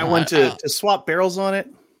 Would you buy one to swap barrels on it?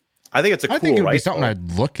 I think it's I think it would be something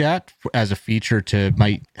I'd look at as a feature to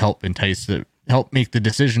might help help make the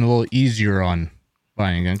decision a little easier on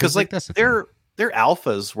buying a gun. Because like that's their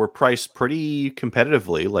alphas were priced pretty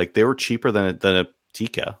competitively. Like they were cheaper than a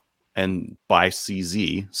Tikka and by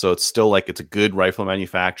CZ. So it's still like it's a good rifle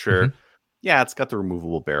manufacturer. Mm-hmm. Yeah, it's got the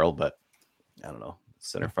removable barrel, but I don't know.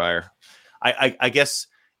 Center fire. I guess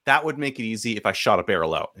that would make it easy if I shot a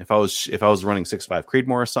barrel out. If I was running 6.5 Creedmoor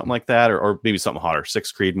or something like that, or maybe something hotter,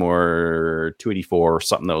 6 Creedmoor 284 or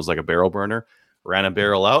something that was like a barrel burner, ran a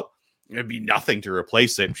barrel out, it'd be nothing to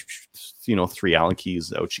replace it. 3 Allen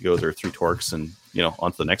keys, out she goes, or 3 Torx, and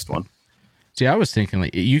on to the next one. See, I was thinking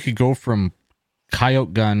like you could go from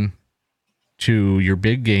coyote gun to your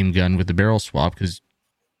big game gun with the barrel swap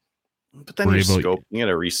but then your scope, you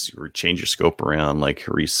gotta change your scope around, like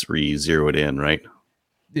re-zero it in, right?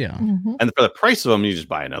 Yeah. And for the price of them, you just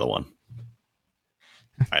buy another one.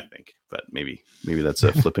 I think, but maybe that's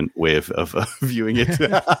a flippant way of viewing it.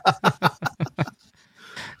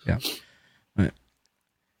 Yeah.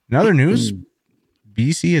 In other news,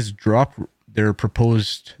 BC has dropped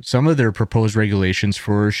some of their proposed regulations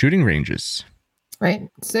for shooting ranges. Right.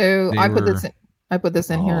 So I put this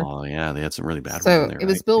in here. Oh yeah, they had some really bad ones So in there, it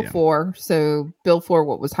was right? Bill 4. So Bill 4,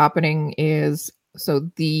 what was happening is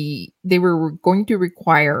they were going to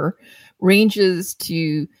require ranges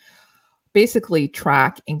to basically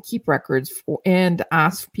track and keep records and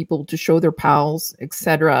ask people to show their PALs,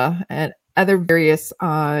 etc., and other various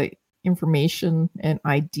information and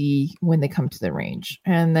ID when they come to the range.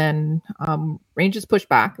 And then ranges push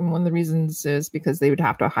back, and one of the reasons is because they would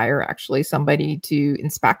have to hire actually somebody to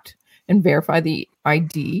inspect and verify the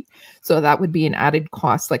ID. So that would be an added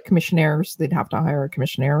cost, like commissionaires. They'd have to hire a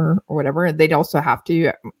commissionaire or whatever. They'd also have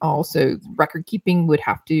to record keeping they'd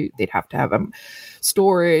have to have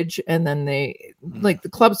storage. And then the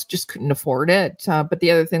clubs just couldn't afford it. But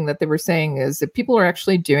the other thing that they were saying is if people are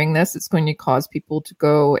actually doing this, it's going to cause people to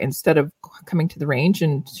go, instead of coming to the range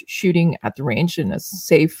and shooting at the range in a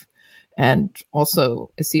safe and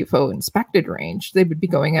also a CFO inspected range, they would be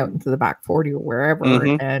going out into the back 40 or wherever.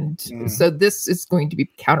 And so this is going to be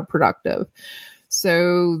counterproductive.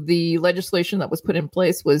 So the legislation that was put in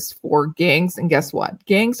place was for gangs. And guess what?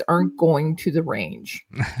 Gangs aren't going to the range.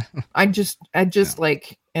 I just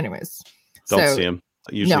anyways. Don't see them.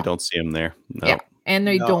 Usually don't see them there. No. Yeah. And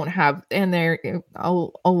they don't have, and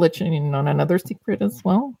I'll let you in on another secret as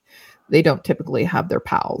well. They don't typically have their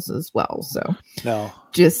PALs as well. So no,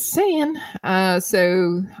 just saying.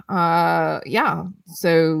 So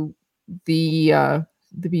the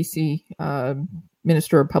BC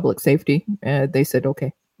Minister of Public Safety, they said,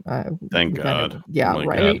 okay. Thank God.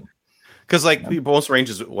 Right. Because most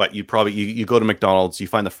ranges, what you probably you go to McDonald's, you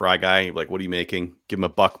find the fry guy, like, what are you making? Give him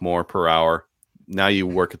 $1 more per hour. Now you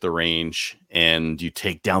work at the range and you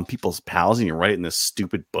take down people's PALs and you write it in this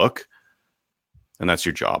stupid book, and that's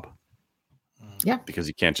your job. Yeah, because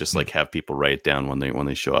you can't just have people write it down when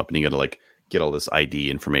they show up, and you got to get all this ID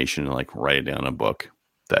information and write it down in a book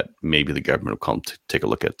that maybe the government will come to take a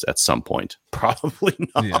look at some point. Probably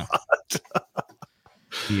not.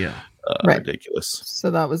 Yeah. Right. Ridiculous. So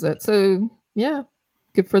that was it. So yeah,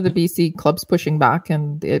 good for the BC clubs pushing back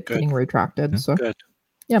and it getting retracted. So good.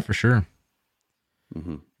 Yeah, for sure.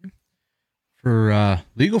 Mm-hmm. For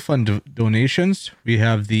legal fund donations, we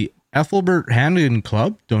have the Ethelbert Handgun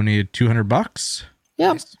Club donated $200.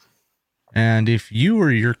 Yeah. And if you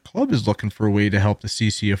or your club is looking for a way to help the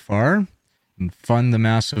CCFR and fund the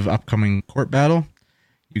massive upcoming court battle,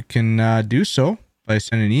 you can do so by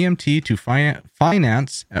sending EMT to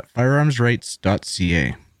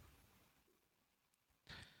finance@firearmsrights.ca.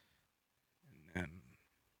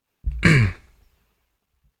 Give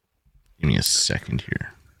me a second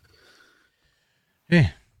here.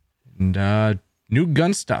 Okay. And New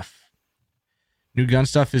Gun Stuff. New Gun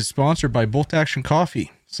Stuff is sponsored by Bolt Action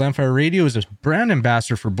Coffee. Slamfire Radio is a brand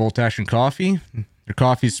ambassador for Bolt Action Coffee. Their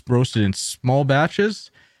coffee is roasted in small batches,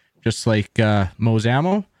 just like Moe's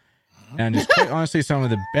Ammo. And it's quite honestly some of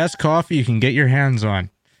the best coffee you can get your hands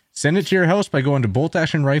on. Send it to your house by going to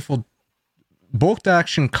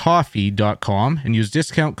boltactioncoffee.com and use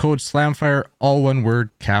discount code SLAMFIRE, all one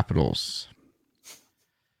word, capitals.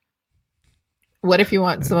 What if you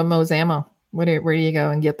want some of Moe's Ammo? Where do you go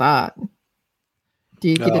and get that? Do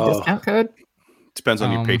you get a discount code? Depends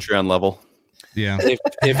on your Patreon level. Yeah.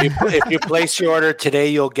 If you place your order today,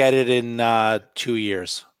 you'll get it in 2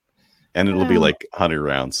 years. And it'll be like 100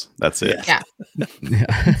 rounds. That's it. Yeah.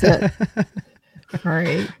 That's it. All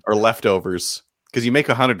right. Or leftovers. Because you make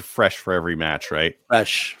 100 fresh for every match, right?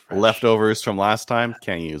 Fresh. Leftovers from last time,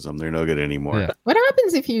 can't use them. They're no good anymore. Yeah. What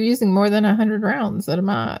happens if you're using more than 100 rounds at a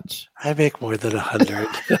match? I make more than 100.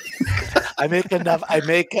 I make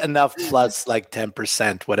enough plus like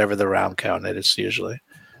 10%, whatever the round count it is usually.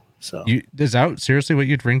 So Is that seriously what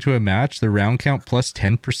you'd bring to a match? The round count plus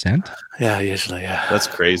 10%? yeah, usually, yeah. That's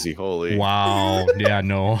crazy. Holy. Wow. Yeah,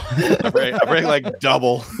 no. I bring like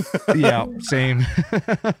double. Yeah, same.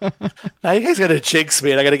 Now you guys gotta jinx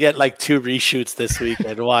me, and I gotta get like 2 reshoots this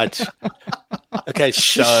weekend. Watch. Okay,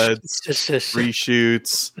 Studs, shush.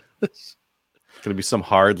 reshoots. Gonna be some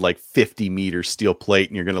hard like 50-meter steel plate,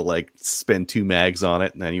 and you're gonna like spend 2 mags on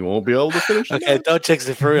it, and then you won't be able to finish it. Okay, don't jinx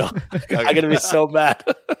it for real. I'm gonna be so mad.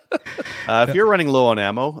 If you're running low on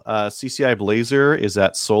ammo, CCI Blazer is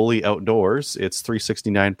at solely outdoors. It's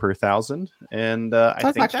 $369 per 1,000, and I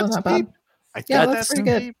That's think actually that's not bad. cheap. I Yeah, think that's pretty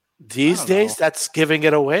good. These I don't days, know. that's giving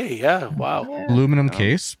it away. Yeah, wow. Yeah. Aluminum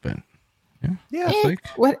case, but Yeah, it's like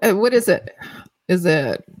What is it? Is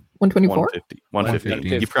it 124? 150.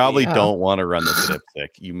 150. You probably Oh. don't want to run this dipstick.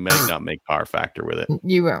 You might not make power factor with it.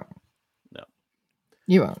 You won't. No.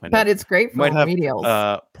 You won't. I know. But it's great for Might have medials.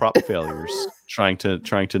 prop failures trying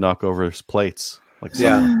to knock over his plates. Like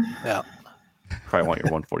Yeah, yeah. probably want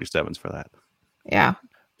your 147s for that. Yeah.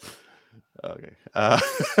 Okay.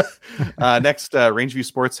 Next, Rangeview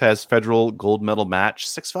Sports has Federal Gold Medal Match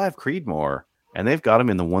 6.5 Creedmoor, and they've got him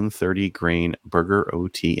in the 130 grain Burger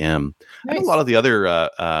OTM. And a lot of the other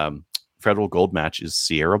Federal Gold Match is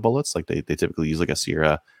Sierra bullets. Like they typically use like a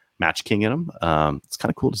Sierra Match King in them. It's kind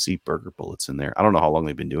of cool to see Burger bullets in there. I don't know how long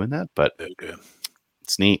they've been doing that, but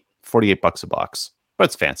it's neat. $48 a box, but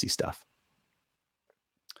it's fancy stuff.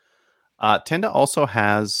 Tenda also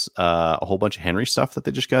has a whole bunch of Henry stuff that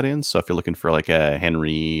they just got in. So if you're looking for like a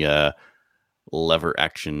Henry lever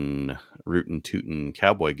action rootin' tootin'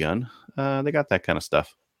 cowboy gun, they got that kind of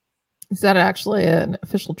stuff. Is that actually an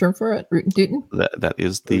official term for it? Rootin' tootin'? That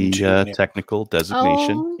is the Rootin' tootin', yeah. technical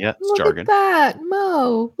designation. Oh, Yeah, it's look jargon. at that.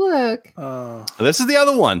 Mo, look. This is the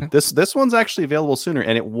other one. This one's actually available sooner,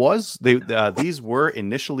 and it was these were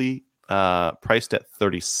initially priced at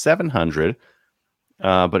 $3,700.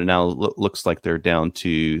 But it now looks like they're down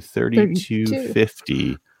to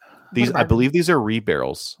 $3,250. These, I believe, these are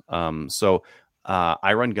rebarrels. So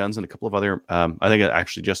Iron Guns and a couple of other, I think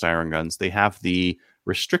actually just Iron Guns. They have the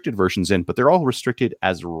restricted versions in, but they're all restricted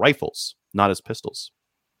as rifles, not as pistols.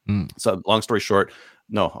 So, long story short,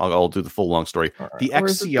 no, I'll do the full long story. The Or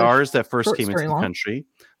is it the XCRs that first short came into story the long? country,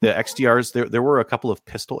 the XDRs, there were a couple of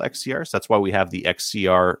pistol XCRs. That's why we have the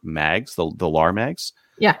XCR mags, the LAR mags.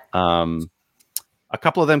 Yeah. A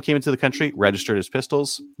couple of them came into the country, registered as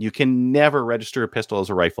pistols. You can never register a pistol as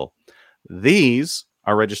a rifle. These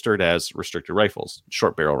are registered as restricted rifles,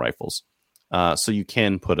 short barrel rifles. So you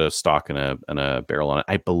can put a stock and a barrel on it.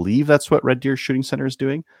 I believe that's what Red Deer Shooting Center is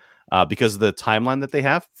doing, because the timeline that they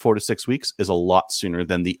have, 4 to 6 weeks, is a lot sooner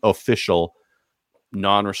than the official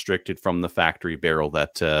non-restricted from the factory barrel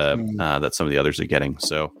that that some of the others are getting.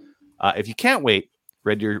 So if you can't wait,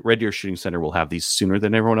 Red Deer Shooting Center will have these sooner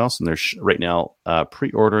than everyone else, and they're right now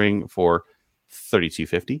pre-ordering for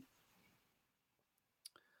 $3,250.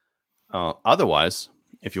 Otherwise,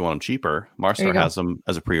 if you want them cheaper, Marstar has them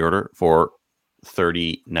as a pre-order for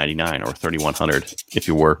 $30.99 or $3,100 if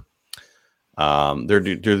you were.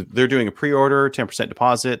 They're doing a pre-order, 10%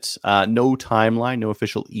 deposit, no timeline, no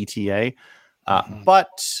official ETA,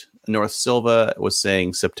 but North Silva was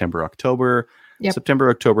saying September, October. Yep. September,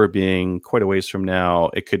 October being quite a ways from now.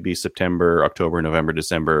 It could be September, October, November,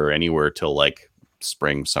 December, anywhere till like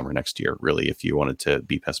spring, summer next year, really, if you wanted to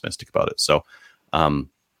be pessimistic about it. So,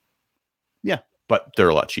 yeah, but they're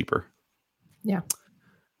a lot cheaper. Yeah.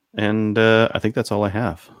 And I think that's all I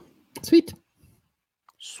have. Sweet.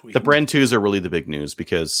 The Bren 2s are really the big news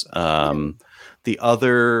because the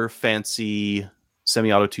other fancy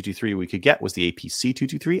semi-auto 223 we could get was the APC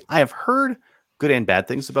 223. I have heard good and bad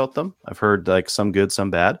things about them. I've heard like some good, some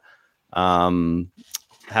bad.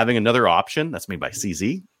 having another option that's made by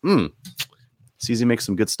CZ. CZ makes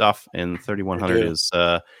some good stuff, and 3100 is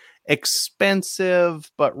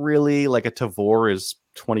expensive, but really like a Tavor is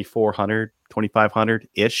 2400, 2500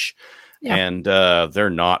 ish. Yeah. And they're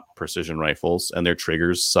not precision rifles, and their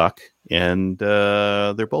triggers suck, and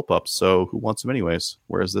they're bullpups. So who wants them anyways?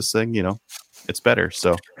 Whereas this thing, it's better.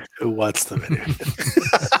 So who wants them anyway?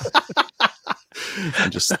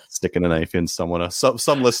 I'm just sticking a knife in someone.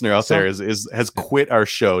 Some listener out there has quit our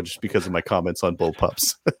show just because of my comments on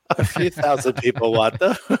bullpups. A few thousand people want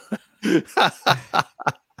them.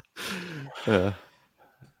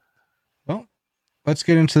 Well, let's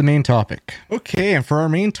get into the main topic. Okay, and for our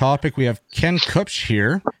main topic, we have Ken Kupsch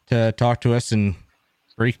here to talk to us and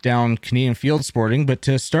break down Canadian field sporting. But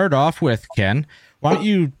to start off with, Ken, why don't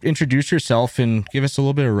you introduce yourself and give us a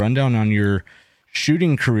little bit of rundown on your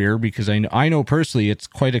shooting career, because I know personally it's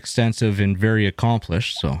quite extensive and very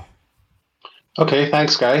accomplished. So, okay,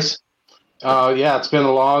 thanks, guys. Yeah, it's been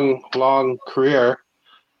a long career.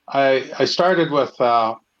 I started with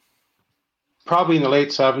probably in the late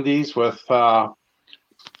 70s with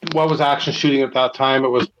what was action shooting at that time. It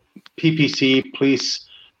was PPC, police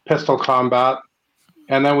pistol combat,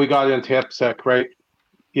 and then we got into IPSC right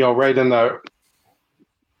in the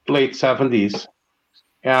late 70s.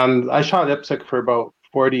 And I shot IPSC for about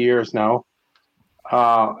 40 years now,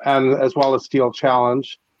 and as well as Steel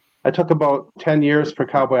Challenge. I took about 10 years for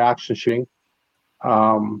cowboy action shooting.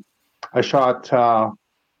 I shot. I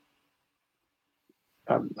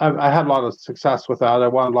had a lot of success with that. I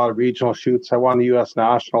won a lot of regional shoots. I won the U.S.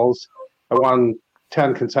 Nationals. I won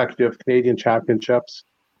 10 consecutive Canadian championships.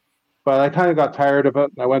 But I kind of got tired of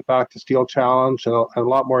it, and I went back to Steel Challenge and a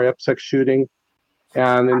lot more IPSC shooting.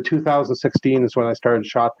 And in 2016 is when I started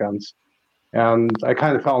shotguns. And I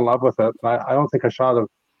kind of fell in love with it. I don't think I shot a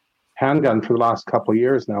handgun for the last couple of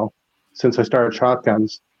years now, since I started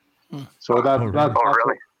shotguns. So that's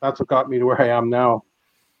what got me to where I am now.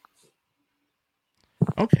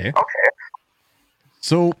 Okay.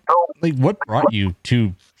 So, what brought you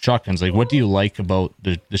to shotguns? What do you like about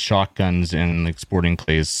the shotguns and sporting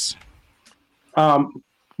clays?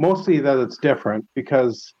 Mostly that it's different,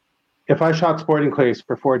 because if I shot sporting clays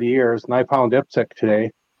for 40 years and I found IPSC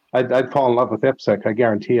today, I'd fall in love with IPSC. I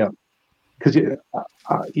guarantee it, because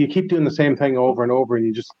you keep doing the same thing over and over, and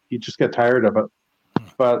you just get tired of it.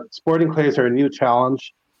 But sporting clays are a new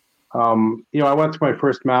challenge. I went to my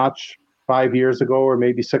first match 5 years ago, or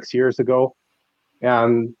maybe 6 years ago,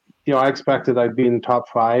 and I expected I'd be in the top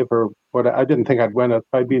 5, or what. I didn't think I'd win it.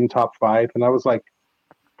 I'd be in the top 5, and I was like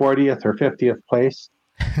 40th or 50th place.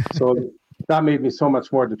 So that made me so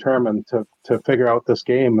much more determined to figure out this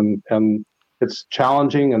game, and it's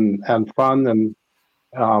challenging and fun, and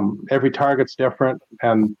every target's different,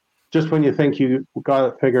 and just when you think you got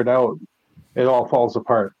it figured out, it all falls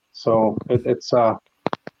apart. So it's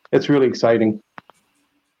really exciting.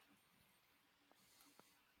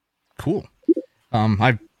 Cool.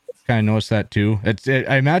 I've kind of noticed that too.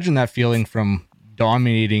 I imagine that feeling from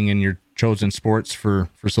dominating in your chosen sports for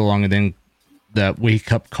so long, and then that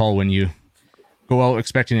wake up call when you go out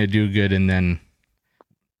expecting to do good and then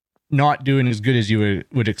not doing as good as you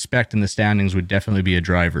would expect in the standings would definitely be a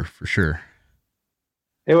driver for sure.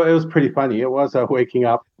 It was pretty funny. It was waking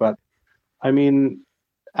up, but I mean,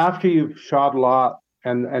 after you've shot a lot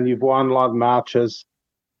and you've won a lot of matches,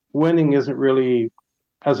 winning isn't really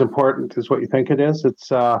as important as what you think it is.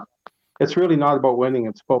 It's really not about winning.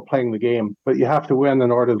 It's about playing the game, but you have to win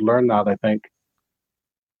in order to learn that, I think.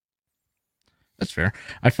 That's fair.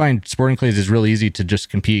 I find sporting clays is really easy to just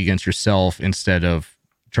compete against yourself instead of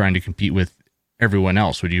trying to compete with everyone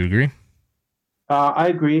else. Would you agree? I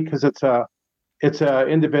agree, because it's a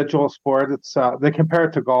individual sport. They compare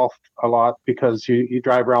it to golf a lot, because you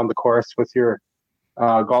drive around the course with your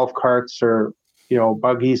golf carts or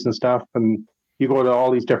buggies and stuff, and you go to all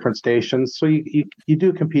these different stations. So you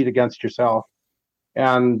do compete against yourself,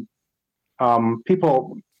 and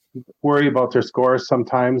people worry about their scores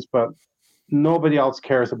sometimes, but nobody else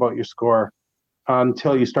cares about your score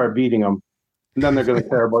until you start beating them, and then they're going to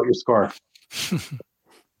care about your score.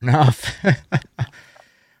 Enough.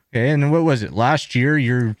 Okay, and what was it? Last year,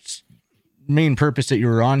 your main purpose that you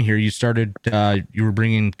were on here, you started, you were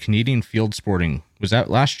bringing Canadian field sporting. Was that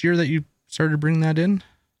last year that you started bringing that in?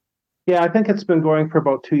 Yeah, I think it's been going for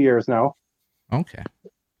about 2 years now. Okay.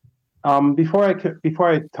 Before I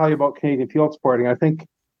tell you about Canadian field sporting, I think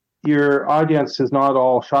your audience is not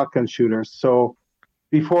all shotgun shooters. So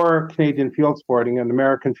before Canadian field sporting and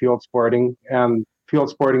American field sporting and Field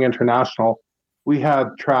Sporting International, we had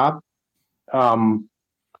trap,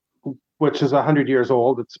 which is 100 years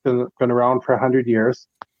old. It's been around for 100 years,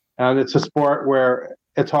 and it's a sport where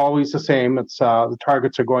it's always the same. It's the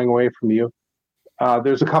targets are going away from you.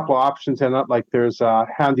 There's a couple of options in it, like there's a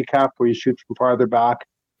handicap where you shoot from farther back,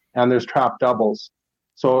 and there's trap doubles.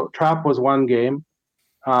 So trap was one game.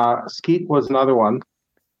 Skeet was another one.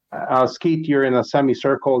 Skeet, you're in a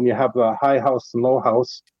semicircle and you have the high house and low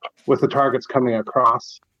house with the targets coming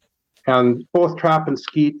across. And both trap and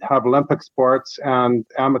skeet have Olympic sports and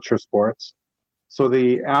amateur sports. So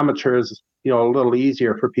the amateurs, a little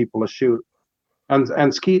easier for people to shoot.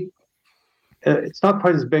 And skeet, it's not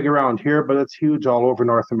quite as big around here, but it's huge all over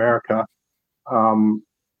North America.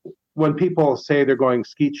 When people say they're going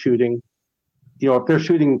skeet shooting, if they're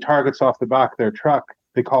shooting targets off the back of their truck,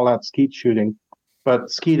 they call that skeet shooting.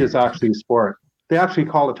 But skeet is actually a sport. They actually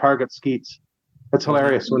call the target skeets. It's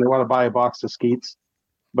hilarious when they want to buy a box of skeets.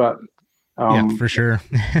 But yeah, for sure.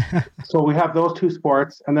 So we have those two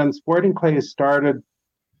sports, and then sporting clays started,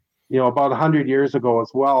 about 100 years ago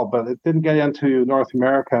as well. But it didn't get into North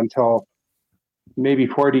America until maybe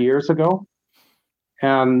 40 years ago.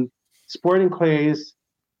 And sporting clays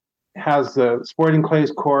has the sporting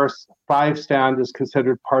clays course. 5-stand is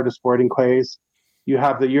considered part of sporting clays. You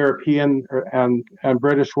have the European and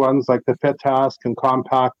British ones like the Fit Task and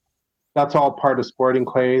Compact. That's all part of sporting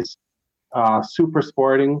clays. Super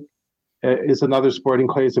Sporting is another sporting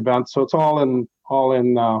clays event. So it's all under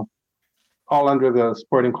the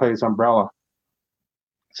sporting clays umbrella.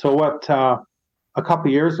 So what a couple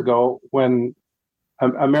of years ago, when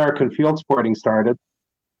American Field Sporting started,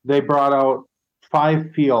 they brought out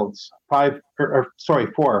 4 fields, 4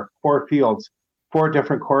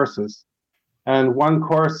 different courses. And one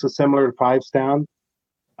course is similar to 5-stand.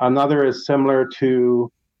 Another is similar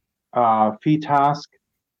to FITASC.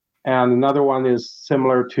 And another one is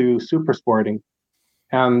similar to Super Sporting.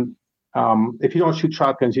 And if you don't shoot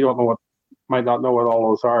shotguns, you might not know what all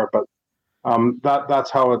those are. But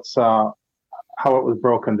that's how it was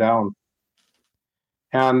broken down.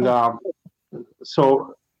 And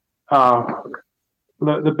so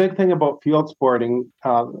the big thing about field sporting,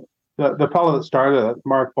 the fellow that started it,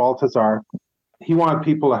 Mark Baltazar, he wanted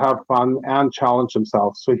people to have fun and challenge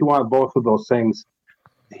themselves. So he wanted both of those things.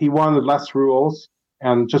 He wanted less rules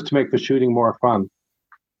and just to make the shooting more fun.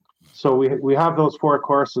 So we have those 4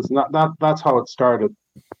 courses, and that's how it started.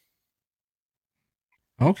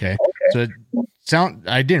 Okay. So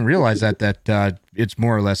I didn't realize that it's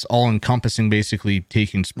more or less all encompassing, basically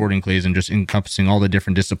taking sporting clays and just encompassing all the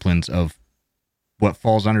different disciplines of what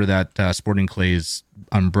falls under that sporting clays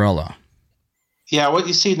umbrella. Yeah, what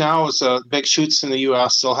you see now is big shoots in the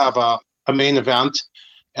U.S. They'll have a main event,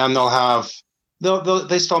 and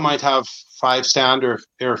they still might have 5-stand or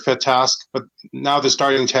FITASC, but now they're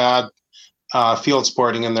starting to add field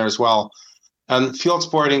sporting in there as well. And field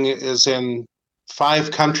sporting is in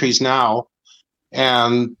 5 countries now,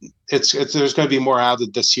 and there's going to be more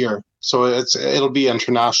added this year. So it'll be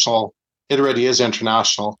international. It already is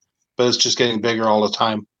international, but it's just getting bigger all the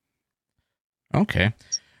time. Okay.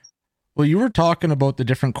 Well, you were talking about the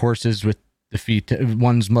different courses with the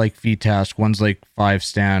one's like FITASC, one's like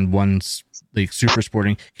 5-stand, one's like Super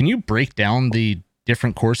Sporting. Can you break down the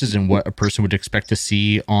different courses and what a person would expect to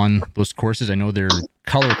see on those courses? I know they're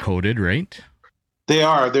color coded, right? They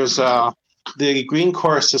are. There's the green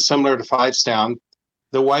course is similar to 5-stand.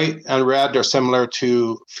 The white and red are similar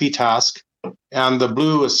to FITASC, and the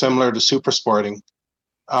blue is similar to Super Sporting.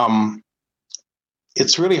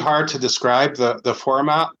 It's really hard to describe the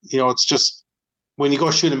format. It's just when you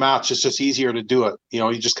go shoot a match, it's just easier to do it.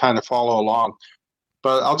 You just kind of follow along.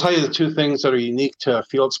 But I'll tell you the 2 things that are unique to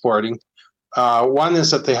field sporting. One is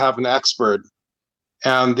that they have an X-Bird,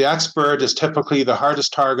 and the X-Bird is typically the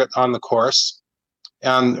hardest target on the course.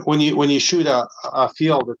 And when you shoot a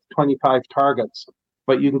field with 25 targets,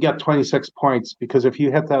 but you can get 26 points, because if you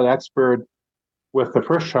hit that X-Bird with the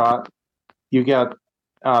first shot, you get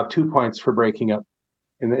 2 points for breaking it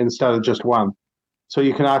instead of just 1. So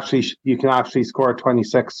you can actually score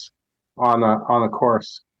 26 on a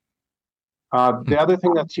course. The other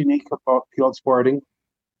thing that's unique about field sporting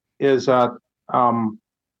is that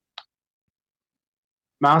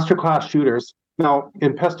masterclass shooters. Now,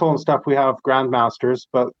 in pistol and stuff, we have grandmasters,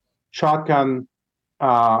 but shotgun,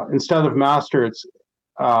 instead of masters,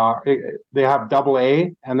 they have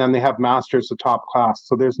AA, and then they have masters, the top class.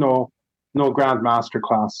 So there's no grandmaster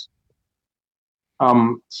class.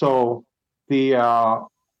 So the AA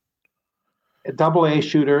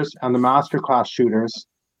shooters and the master class shooters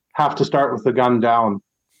have to start with the gun down.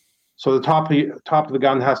 So the top of the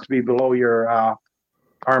gun has to be below your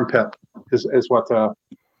armpit is what the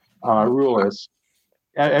rule is.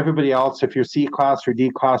 Everybody else, if you're C class or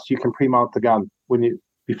D class, you can pre-mount the gun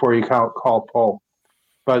before you call pull.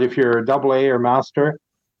 But if you're AA or master,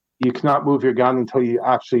 you cannot move your gun until you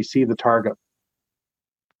actually see the target.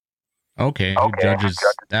 Okay, who judges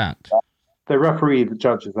that? The referee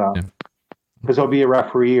judges that. Because there'll be a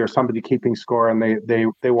referee or somebody keeping score, and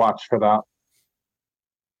they watch for that.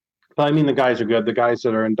 But I mean, the guys are good. The guys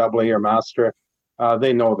that are in AA or master,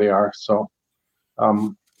 they know they are. So,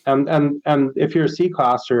 and if you're a C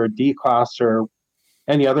class or D class or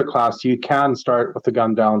any other class, you can start with the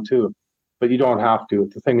gun down too, but you don't have to.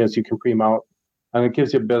 The thing is, you can pre-mount, and it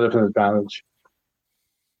gives you a bit of an advantage.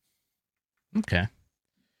 Okay.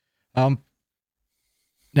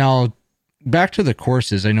 Now back to the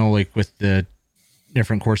courses. I know, like, with the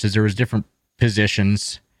different courses, there was different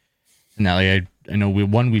positions, and that, like, I know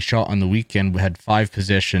we shot on the weekend. We had 5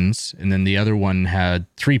 positions, and then the other one had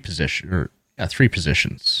 3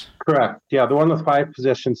 positions. Correct. Yeah, the one with 5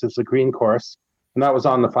 positions is the green course, and that was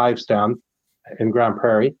on the 5 stand in Grand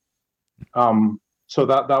Prairie. So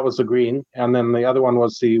that was the green, and then the other one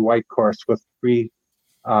was the white course with 3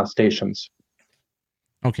 stations.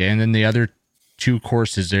 Okay, and then the other 2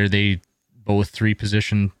 courses, are they both 3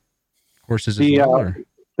 position courses as well? Or?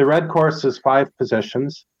 The red course is 5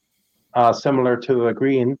 positions, similar to the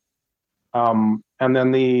green. And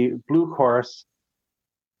then the blue course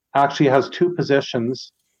actually has 2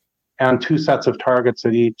 positions and 2 sets of targets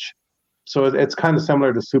at each. So it's kind of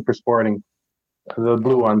similar to super sporting, the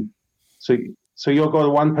blue one. So you'll go to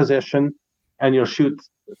one position and you'll shoot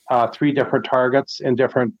 3 different targets in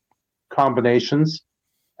different combinations.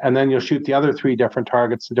 And then you'll shoot the other 3 different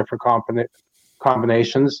targets in different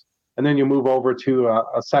combinations. And then you move over to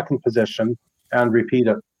a second position and repeat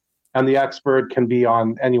it. And the expert can be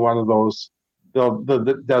on any one of those. They'll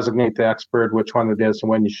designate the expert, which one it is, and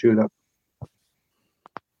when you shoot it.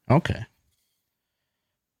 Okay.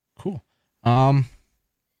 Cool. How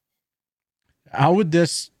would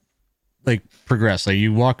this, like, progress? Like,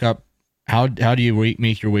 you walk up, how do you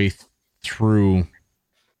make your way through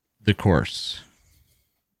the course?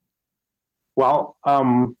 Well,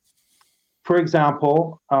 for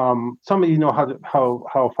example, some of you know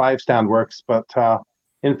how 5 stand works, but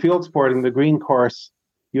in field sporting, the green course,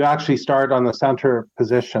 you actually start on the center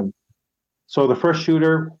position. So the first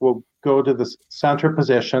shooter will go to the center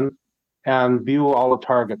position and view all the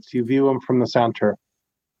targets. You view them from the center.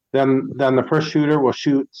 Then the first shooter will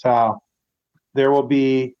shoot. There will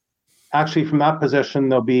be, actually from that position,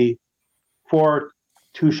 there'll be 4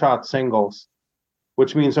 2-shot singles,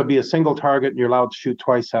 which means there'll be a single target and you're allowed to shoot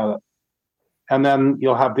twice at it. And then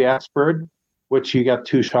you'll have the expert, which you get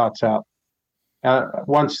 2 shots at.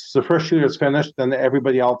 Once the first shooter is finished, then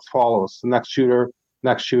everybody else follows. The next shooter,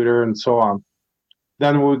 and so on.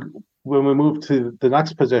 Then when we move to the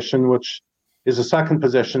next position, which is a second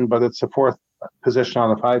position, but it's the 4th position on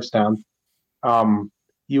the 5 stand,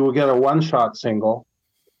 you will get a 1-shot single.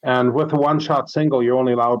 And with a 1-shot single, you're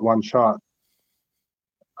only allowed 1 shot.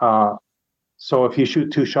 So if you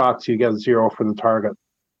shoot 2 shots, you get 0 for the target.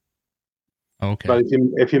 Okay. But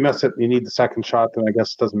if you miss it, you need the second shot, then I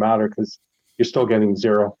guess it doesn't matter because you're still getting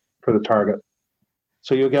 0 for the target.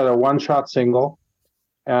 So you'll get a 1-shot single.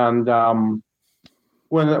 And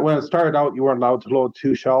when it started out, you weren't allowed to load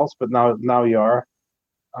 2 shells, but now you are.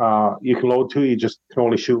 You can load 2, you just can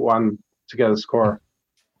only shoot 1 to get a score.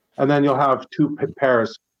 And then you'll have 2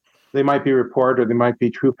 pairs. They might be report or they might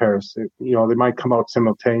be true pairs. They might come out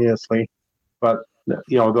simultaneously, but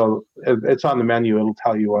it's on the menu. It'll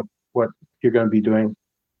tell you what you're going to be doing.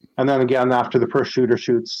 And then again, after the first shooter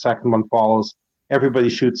shoots, second one follows. Everybody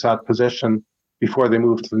shoots that position before they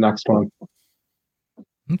move to the next one.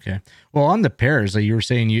 Okay. Well, on the pairs, like you were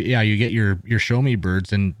saying, you get your show me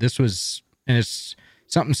birds, and it's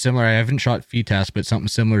something similar. I haven't shot FITAS, but something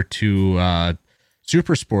similar to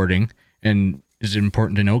super sporting, and is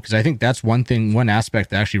important to know because I think that's one aspect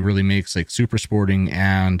that actually really makes like super sporting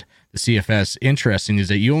and the CFS interesting is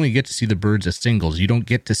that you only get to see the birds as singles. You don't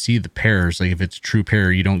get to see the pairs. Like if it's true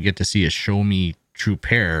pair, you don't get to see a show me true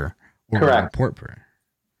pair or a report pair.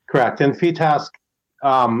 Correct. In FITAS,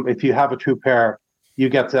 if you have a true pair, you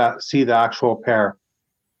get to see the actual pair.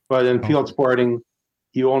 But in field sporting,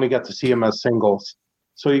 you only get to see them as singles.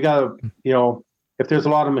 So you got to, if there's a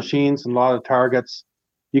lot of machines and a lot of targets,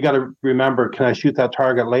 you got to remember, can I shoot that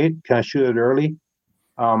target late? Can I shoot it early?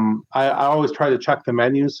 I always try to check the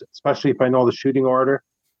menus, especially if I know the shooting order,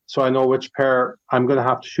 so I know which pair I'm going to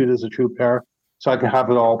have to shoot as a true pair, so I can have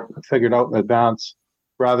it all figured out in advance,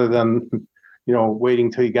 rather than,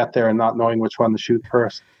 waiting till you get there and not knowing which one to shoot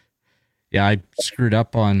first. Yeah, I screwed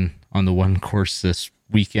up on the one course this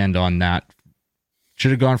weekend on that.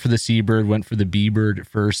 Should have gone for the C-bird, went for the B-bird at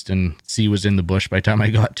first, and C was in the bush by the time I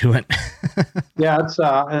got to it. Yeah, it's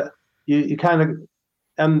you kind of,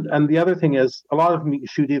 and the other thing is, a lot of them you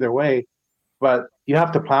shoot either way, but you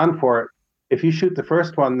have to plan for it. If you shoot the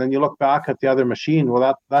first one, then you look back at the other machine.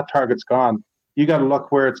 Well, that target's gone. You got to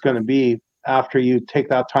look where it's going to be after you take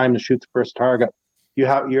that time to shoot the first target.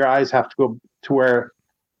 Your eyes have to go to where,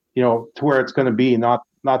 to where it's going to be, not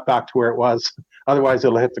back to where it was. Otherwise,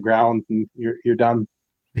 it'll hit the ground and you're done.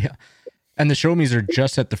 Yeah, and the show me's are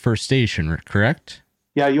just at the first station, correct?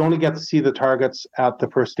 Yeah, you only get to see the targets at the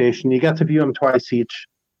first station. You get to view them twice each.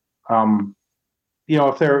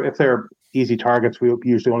 If they're easy targets, we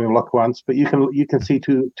usually only look once, but you can see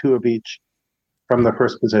two of each from the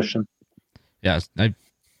first position. Yes,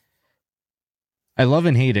 I love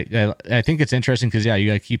and hate it. I think it's interesting because you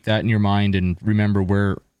got to keep that in your mind and remember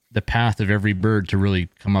where the path of every bird to really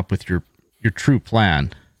come up with your true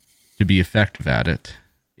plan to be effective at it.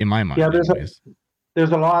 In my mind,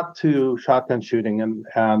 there's a lot to shotgun shooting, and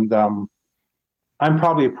I'm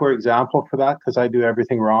probably a poor example for that because I do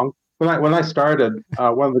everything wrong. When I started,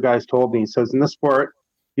 one of the guys told me, he says, in this sport,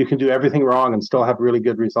 you can do everything wrong and still have really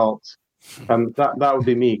good results. And that would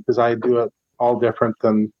be me, because I do it all different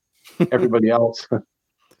than everybody else.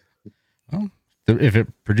 Well, if it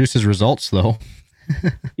produces results, though.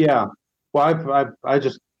 Yeah. Well, I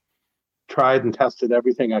just tried and tested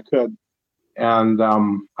everything I could. And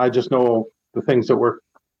I just know the things that work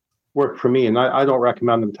for me. And I don't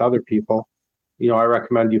recommend them to other people. I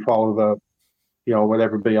recommend you follow what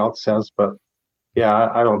everybody else says, but yeah,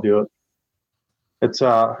 I don't do it. It's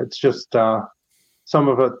just some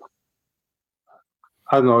of it,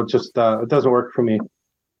 I don't know, it just it doesn't work for me.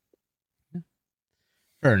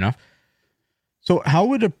 Fair enough. So how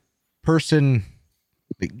would a person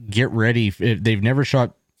get ready if they've never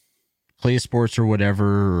shot clay sports or whatever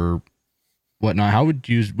or whatnot? How would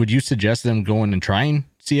you suggest them going and trying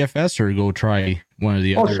CFS or go try one of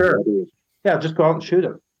the other? Oh, sure. Yeah, just go out and shoot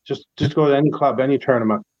it. Just go to any club, any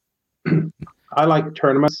tournament. I like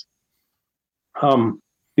tournaments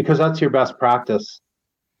because that's your best practice.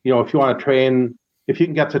 If you want to train, if you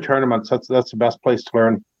can get to tournaments, that's the best place to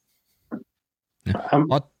learn. Yeah.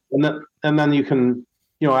 And then you can,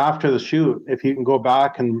 after the shoot, if you can go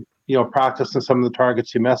back and practice on some of the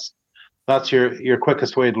targets you missed, that's your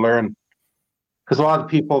quickest way to learn. Because a lot of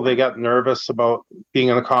people, they get nervous about being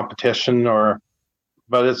in a competition,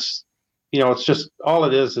 but it's just all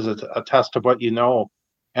it is a test of what you know,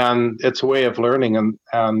 and it's a way of learning.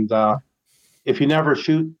 And if you never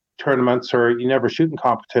shoot tournaments or you never shoot in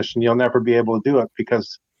competition, you'll never be able to do it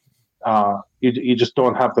because you just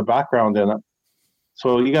don't have the background in it.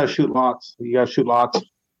 So you got to shoot lots. You got to shoot lots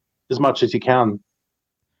as much as you can.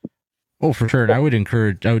 Oh, for sure. And I would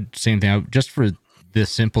same thing. Just for this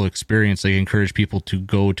simple experience, encourage people to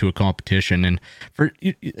go to a competition. And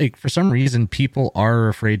for some reason, people are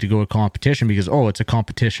afraid to go to a competition because, it's a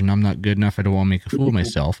competition. I'm not good enough. I don't want to make a fool of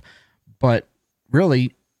myself. But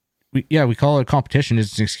really, we call it a competition.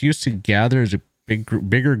 It's an excuse to gather as a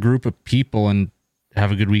bigger group of people and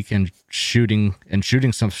have a good weekend shooting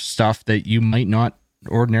some stuff that you might not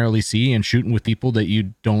ordinarily see and shooting with people that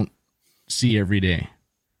you don't see every day.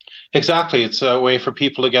 Exactly. It's a way for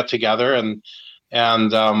people to get together and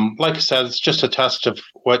like I said, it's just a test of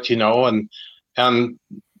what you know, and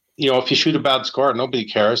if you shoot a bad score, nobody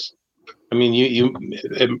cares. I mean,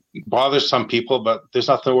 it bothers some people, but there's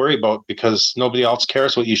nothing to worry about because nobody else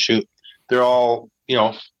cares what you shoot. They're all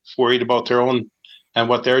worried about their own and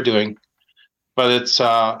what they're doing. But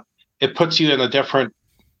it puts you in a different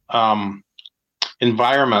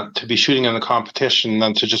environment to be shooting in a competition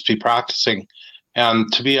than to just be practicing.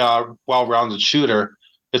 And to be a well-rounded shooter,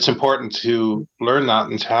 it's important to learn that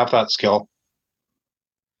and to have that skill.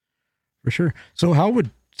 For sure. So how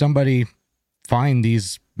would somebody find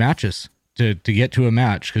these matches to get to a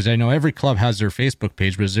match? Because I know every club has their Facebook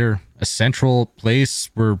page, but is there a central place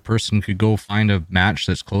where a person could go find a match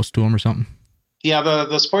that's close to them or something? Yeah,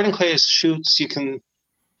 the Sporting Clays shoots,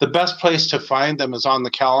 the best place to find them is on the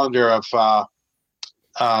calendar of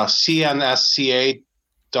cnsca.ca.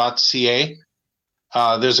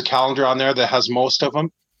 There's a calendar on there that has most of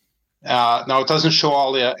them. Now, it doesn't show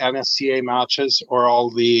all the NSCA matches or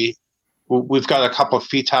we've got a couple of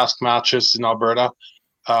FETASC matches in Alberta.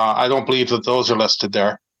 I don't believe that those are listed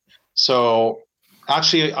there. So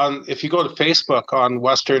actually, if you go to Facebook on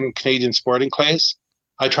Western Canadian Sporting Clays,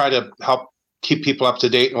 I try to help keep people up to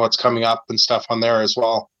date on what's coming up and stuff on there as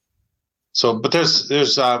well. So, but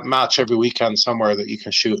there's a match every weekend somewhere that you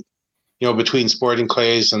can shoot, between Sporting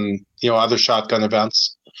Clays and, other shotgun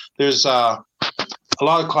events. There's a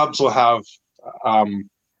lot of clubs will have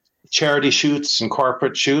charity shoots and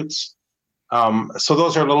corporate shoots. So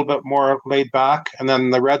those are a little bit more laid back. And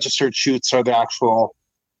then the registered shoots are the actual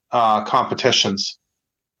competitions.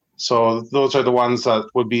 So those are the ones that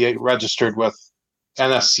would be registered with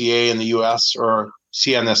NSCA in the US or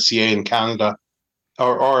CNSCA in Canada,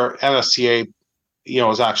 or NSCA,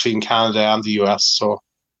 is actually in Canada and the US. So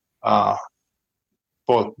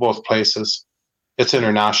both places. It's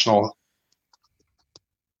international.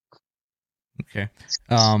 Okay.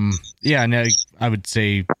 Yeah, and I would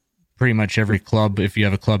say pretty much every club, if you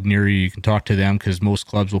have a club near you, you can talk to them, because most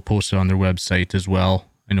clubs will post it on their website as well.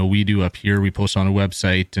 I know we do up here. We post on a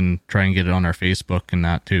website and try and get it on our Facebook and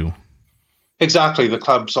that too. Exactly. The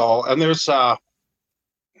clubs all, and there's, I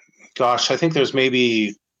think there's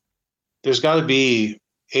got to be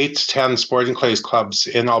 8 to 10 Sporting Clays clubs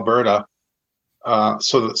in Alberta.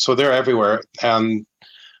 So they're everywhere. And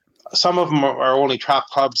some of them are only trap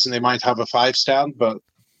clubs and they might have a 5 stand, but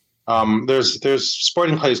there's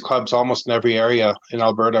Sporting Clays clubs almost in every area in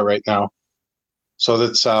Alberta right now. So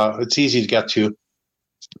that's it's easy to get to.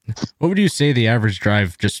 What would you say the average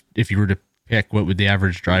drive, just if you were to pick, what would the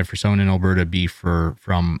average drive for someone in Alberta be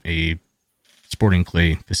from a Sporting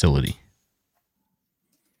Clay facility?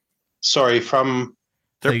 Sorry, they're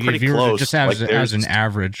like, pretty close. Just as an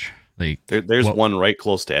average, like there's one right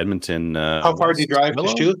close to Edmonton. How far do you drive to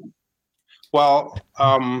shoot? Well,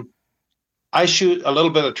 I shoot a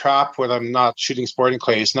little bit of trap when I'm not shooting Sporting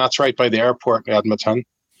Clays, and that's right by the airport in Edmonton.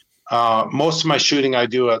 Most of my shooting I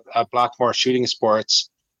do at Blackmore Shooting Sports,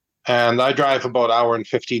 and I drive about an hour and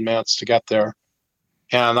 15 minutes to get there.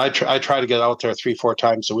 And I try to get out there 3-4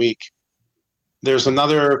 times a week. There's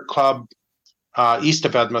another club east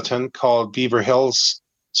of Edmonton called Beaver Hills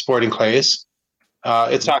Sporting Clays.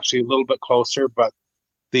 It's actually a little bit closer, but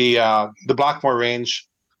the Blackmore range,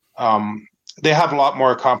 they have a lot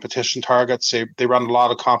more competition targets. They run a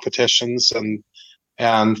lot of competitions,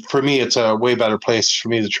 and for me, it's a way better place for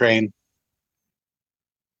me to train.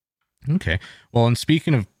 Okay. Well, and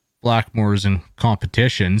speaking of Blackmores and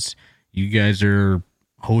competitions, you guys are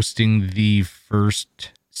hosting the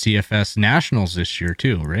first CFS Nationals this year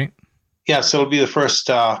too, right? Yes, it'll be the first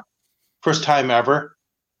time ever,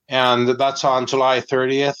 and that's on July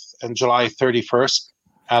 30th and July 31st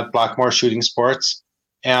at Blackmore Shooting Sports.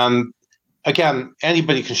 And again,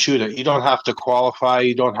 anybody can shoot it. You don't have to qualify.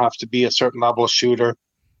 You don't have to be a certain level of shooter.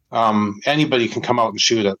 Anybody can come out and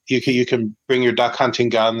shoot it. You can bring your duck hunting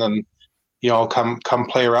gun and come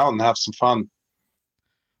play around and have some fun.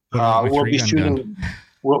 We'll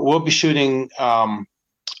be shooting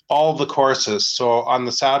all the courses. So on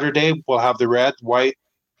the Saturday, we'll have the red, white,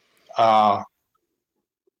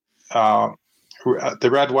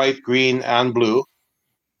 green, and blue,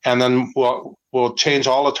 and then we'll change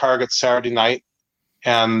all the targets Saturday night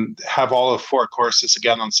and have all of 4 courses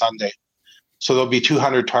again on Sunday. So there'll be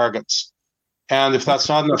 200 targets. And if that's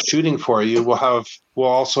not enough shooting for you, we'll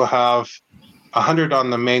also have 100 on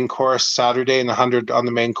the main course Saturday and 100 on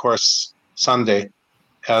the main course Sunday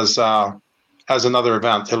as another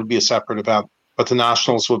event. It'll be a separate event, but the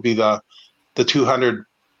Nationals will be the 200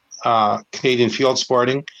 Canadian field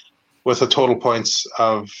sporting with a total points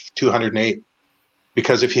of 208.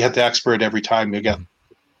 Because if you hit the expert every time,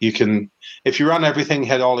 if you run everything,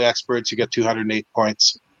 hit all the experts, you get 208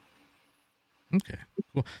 points. Okay,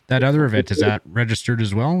 cool. That other event, is that registered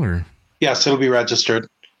as well, or? Yes, it'll be registered.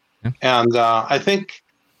 Yeah. And I think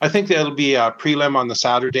there'll be a prelim on the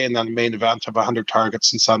Saturday and then the main event of 100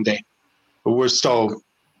 targets on Sunday. But we're still,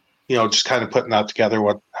 just kind of putting that together,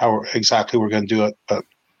 how exactly we're going to do it. But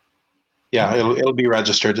yeah, it'll be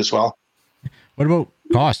registered as well. What about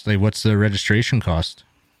cost? Like, what's the registration cost?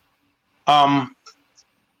 At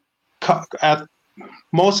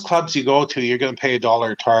most clubs you go to, you're going to pay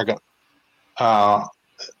 $1 a target.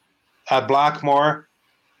 At Blackmore,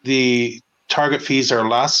 the target fees are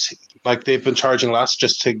less. Like, they've been charging less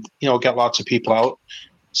just to get lots of people out.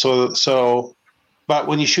 So, but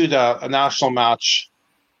when you shoot a national match,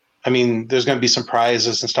 I mean, there's going to be some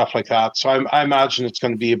prizes and stuff like that. So I imagine it's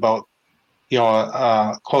going to be about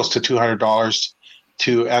close to $200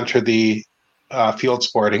 to enter the field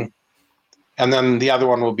sporting, and then the other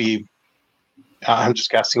one will be, I'm just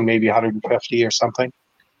guessing, maybe 150 or something.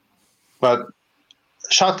 But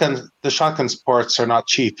the shotgun sports are not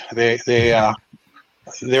cheap. They're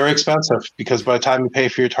expensive, because by the time you pay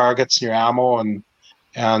for your targets and your ammo and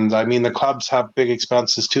I mean, the clubs have big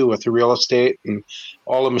expenses too, with the real estate and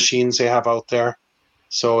all the machines they have out there.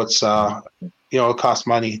 So it's it costs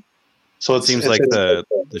money. So it seems like the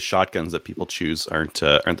shotguns that people choose aren't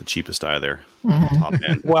the cheapest either. Mm-hmm. Top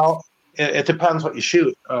end. Well, it depends what you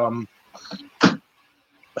shoot. A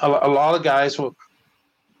lot of guys will,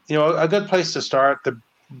 a good place to start. The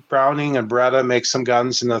Browning and Beretta make some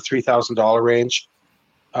guns in the $3,000 range.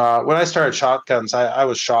 When I started shotguns, I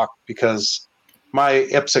was shocked because my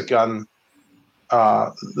IPSC gun,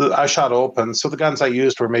 I shot open. So the guns I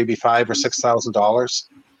used were maybe $5,000 or $6,000,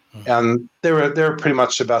 and they were pretty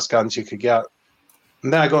much the best guns you could get.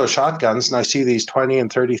 And then I go to shotguns and I see these $20,000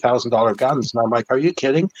 and $30,000 guns, and I'm like, "Are you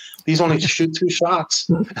kidding? These only shoot 2 shots,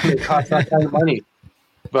 and they cost that kind of money."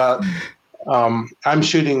 But I'm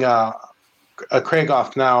shooting a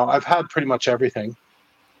Krieghoff now. I've had pretty much everything,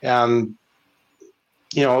 and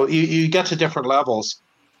you get to different levels.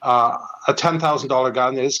 A $10,000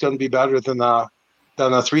 gun is going to be better than a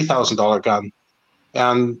 $3,000 gun,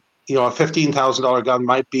 and a $15,000 gun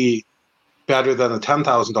might be better than a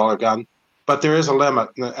 $10,000 gun. But there is a limit,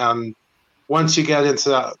 and once you get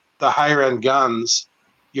into the higher end guns,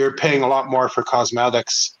 you're paying a lot more for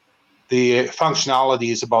cosmetics. The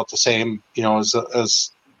functionality is about the same, as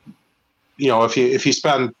if you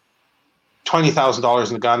spend $20,000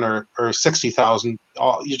 in a gun or $60,000,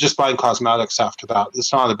 you're just buying cosmetics after that.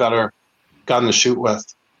 It's not a better gun to shoot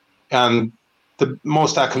with, and the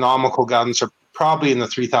most economical guns are probably in the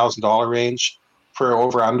 $3,000 range for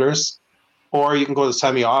over-unders. Or you can go to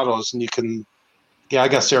semi-autos, and you can, I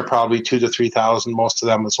guess they're probably $2,000 to $3,000, most of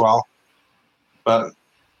them as well. But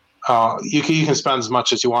you can spend as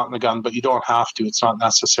much as you want in a gun, but you don't have to. It's not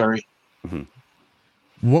necessary.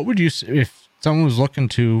 Mm-hmm. What would you say if someone was looking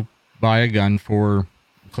to buy a gun for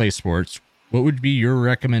clay sports? What would be your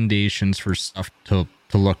recommendations for stuff to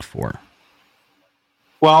look for?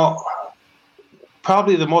 Well,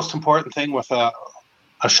 probably the most important thing with a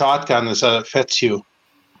shotgun is that it fits you.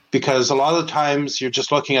 Because a lot of the times you're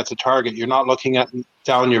just looking at the target. You're not looking at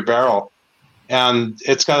down your barrel. And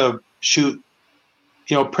it's got to shoot,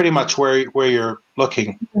 pretty much where you're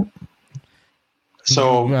looking.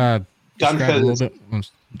 So gun fit can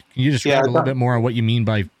you describe a little bit more on what you mean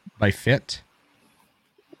by fit?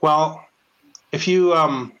 Well, if you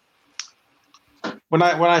when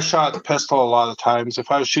I shot the pistol, a lot of times,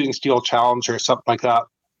 if I was shooting Steel Challenger or something like that,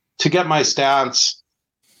 to get my stance,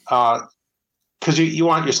 because you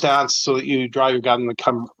want your stance so that you draw your gun and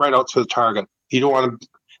come right out to the target. You don't want to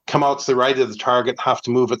come out to the right of the target and have to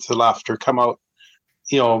move it to the left, or come out,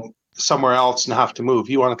 somewhere else and have to move.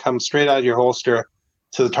 You want to come straight out of your holster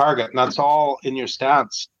to the target, and that's all in your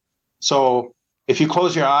stance. So if you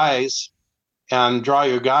close your eyes and draw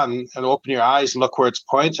your gun and open your eyes and look where it's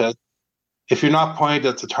pointed, if you're not pointed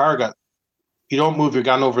at the target, you don't move your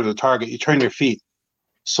gun over the target. You turn your feet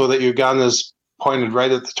so that your gun is pointed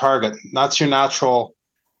right at the target. That's your natural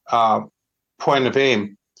point of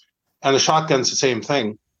aim. And the shotgun's the same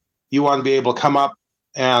thing. You want to be able to come up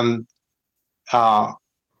and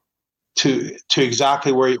to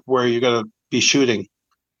exactly where you're going to be shooting.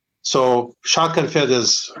 So shotgun fit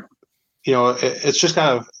is, it's just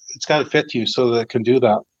got to fit you so that it can do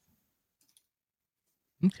that.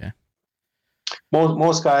 Okay.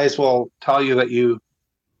 Most guys will tell you that you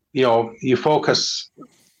focus,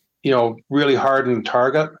 really hard on the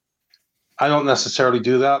target. I don't necessarily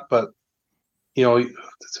do that, but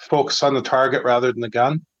focus on the target rather than the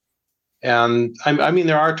gun. And I mean,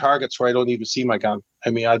 there are targets where I don't even see my gun.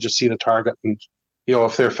 I mean, I just see the target, and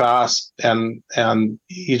if they're fast and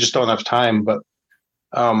you just don't have time. But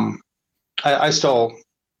I still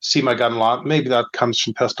see my gun a lot. Maybe that comes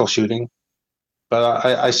from pistol shooting, but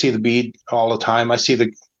I see the bead all the time. I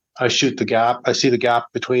shoot the gap. I see the gap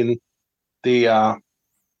between the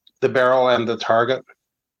barrel and the target.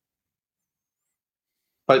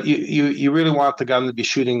 But you really want the gun to be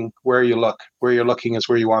shooting where you look. Where you're looking is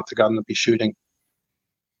where you want the gun to be shooting.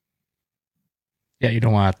 Yeah, you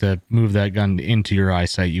don't want to move that gun into your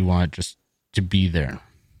eyesight. You want it just to be there.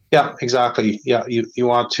 Yeah, exactly. Yeah, you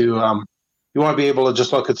want to be able to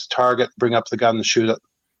just look at the target, bring up the gun, and shoot it.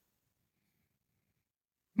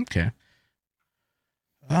 Okay.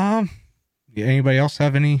 Anybody else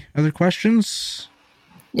have any other questions?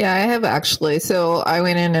 Yeah, I have actually. So I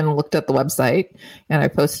went in and looked at the website, and I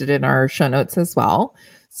posted in our show notes as well.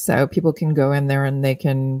 So people can go in there and they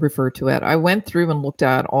can refer to it. I went through and looked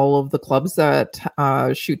at all of the clubs that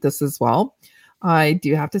shoot this as well. I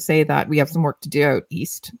do have to say that we have some work to do out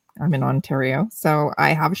east. I'm in Ontario. So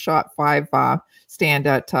I have shot 5 stand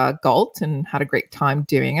at Galt and had a great time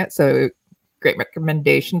doing it. So great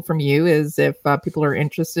recommendation from you is if people are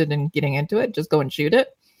interested in getting into it, just go and shoot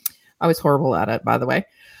it. I was horrible at it, by the way.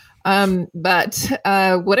 But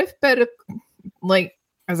what if,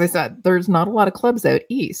 as I said, there's not a lot of clubs out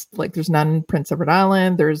east. Like there's none in Prince Edward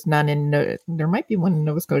Island. There's none there might be one in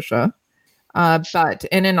Nova Scotia. But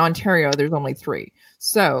in Ontario, there's only 3.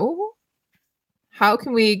 So how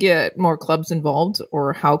can we get more clubs involved,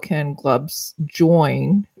 or how can clubs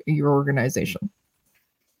join your organization?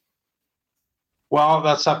 Well,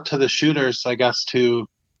 that's up to the shooters, I guess, to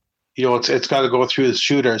it's got to go through the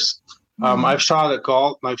shooters. I've shot at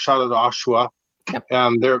Galt and I've shot at Oshawa,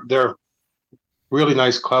 and they're really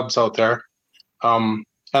nice clubs out there. And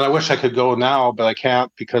I wish I could go now, but I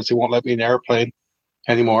can't because they won't let me in an airplane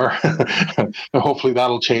anymore. Hopefully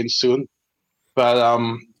that'll change soon. But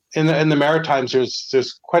in the Maritimes,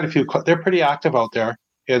 there's quite a few. They're pretty active out there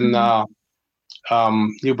in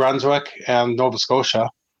New Brunswick and Nova Scotia.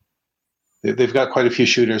 They've got quite a few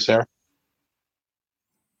shooters there.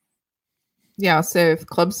 Yeah, so if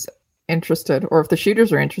clubs interested, or if the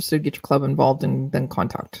shooters are interested, get your club involved and then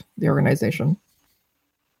contact the organization.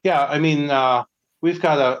 Yeah, I mean,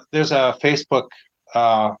 there's a Facebook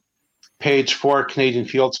page for Canadian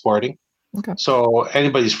Field Sporting. Okay. So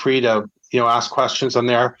anybody's free to ask questions on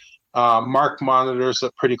there. Mark monitors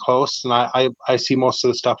it pretty close, and I see most of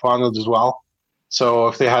the stuff on it as well. So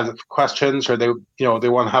if they have questions or they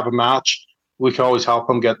want to have a match, we can always help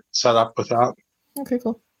them get set up with that. Okay,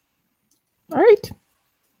 cool. All right.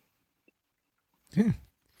 Yeah.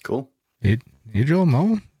 Cool. Adriel,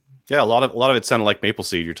 Mo? Yeah, a lot of it sounded like Maple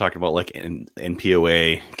Seed. You're talking about like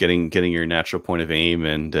NPOA, getting your natural point of aim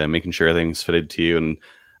and making sure everything's fitted to you. And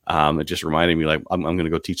it just reminded me, like, I'm going to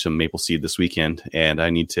go teach some Maple Seed this weekend, and I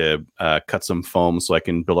need to cut some foam so I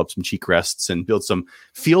can build up some cheek rests and build some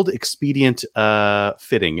field expedient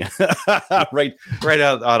fitting right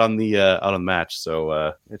out on the match.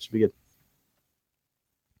 So it should be good.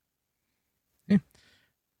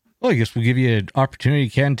 Well, I guess we'll give you an opportunity,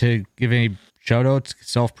 Ken, to give any shout-outs,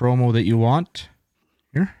 self-promo that you want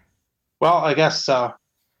here. Well, I guess, I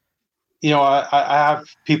have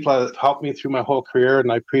people that have helped me through my whole career,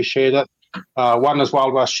 and I appreciate it. One is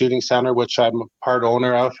Wild West Shooting Center, which I'm a part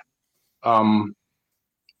owner of.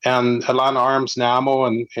 And Atlanta Arms and Ammo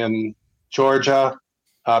in Georgia,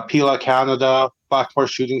 Pila Canada, Blackmore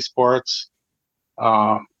Shooting Sports,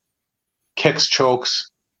 Kicks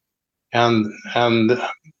Chokes, and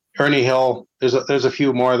Ernie Hill. There's a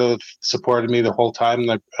few more that have supported me the whole time,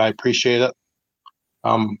 and I appreciate it.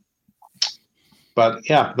 But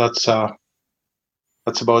yeah, that's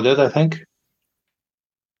about it, I think.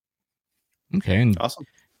 Okay, and awesome.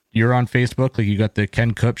 You're on Facebook, like you got the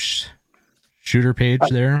Ken Kupsch shooter page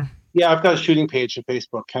there. Yeah, I've got a shooting page on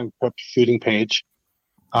Facebook, Ken Kupsch shooting page.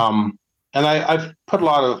 And I've put a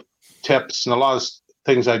lot of tips and a lot of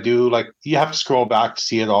things I do. Like you have to scroll back to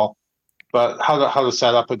see it all. But how to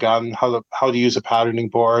set up a gun, how to use a patterning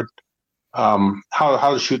board, how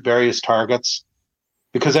to shoot various targets,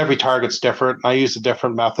 because every target's different. I use a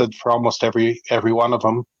different method for almost every one of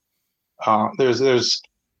them. There's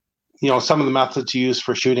some of the methods you use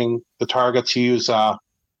for shooting the targets. You use a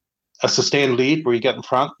sustained lead where you get in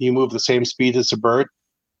front, you move the same speed as a bird.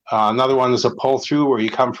 Another one is a pull through where you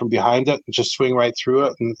come from behind it and just swing right through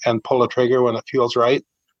it and pull a trigger when it feels right.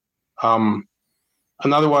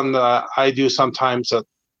 Another one that I do sometimes that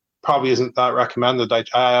probably isn't that recommended,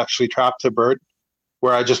 I actually trap the bird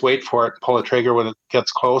where I just wait for it, pull a trigger when it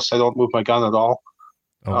gets close. I don't move my gun at all.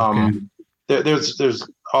 Okay. There's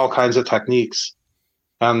all kinds of techniques.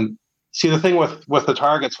 And see, the thing with the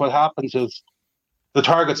targets, what happens is the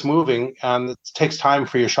target's moving and it takes time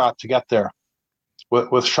for your shot to get there.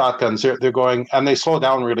 With shotguns, they're going, and they slow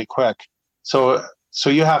down really quick. So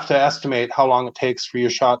you have to estimate how long it takes for your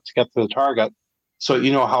shot to get to the target, so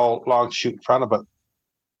you know how long to shoot in front of it.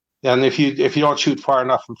 And if you don't shoot far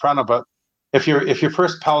enough in front of it, if your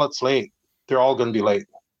first pellet's late, they're all going to be late.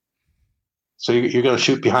 So you're going to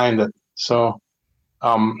shoot behind it. So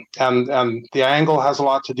and the angle has a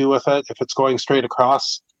lot to do with it. If it's going straight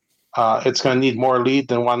across, it's going to need more lead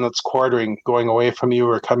than one that's quartering, going away from you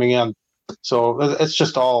or coming in. So it's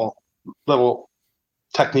just all little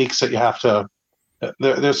techniques that you have to.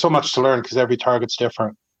 There's so much to learn because every target's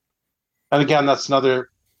different. And again, that's another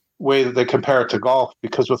way that they compare it to golf,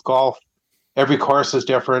 because with golf, every course is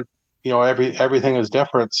different. Everything is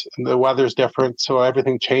different. And the weather's different, so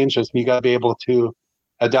everything changes. And you got to be able to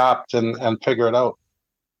adapt and figure it out.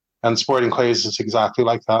 And sporting clays is exactly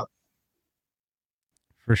like that.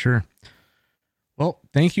 For sure. Well,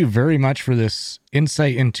 thank you very much for this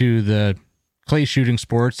insight into the clay shooting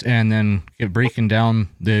sports and then breaking down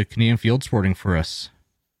the Canadian field sporting for us.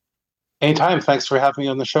 Anytime. Thanks for having me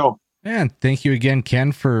on the show. And thank you again,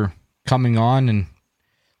 Ken, for coming on and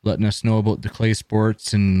letting us know about the clay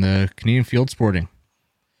sports and the Canadian field sporting.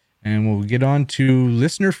 And we'll get on to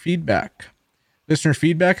listener feedback. Listener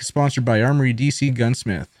feedback is sponsored by Armory DC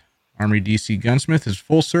Gunsmith. Armory DC Gunsmith is a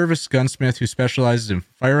full-service gunsmith who specializes in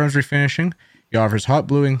firearms refinishing. He offers hot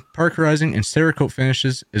bluing, parkerizing, and Cerakote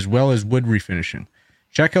finishes, as well as wood refinishing.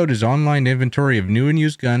 Check out his online inventory of new and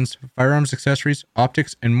used guns, firearms accessories,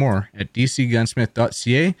 optics, and more at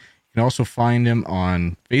dcgunsmith.ca. You You can also find him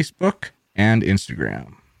on Facebook and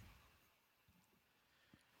Instagram.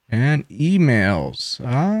 And emails.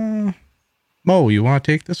 Mo, you want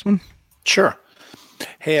to take this one? Sure.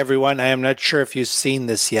 Hey, everyone. I am not sure if you've seen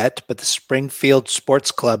this yet, but the Springfield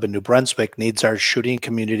Sports Club in New Brunswick needs our shooting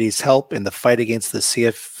community's help in the fight against the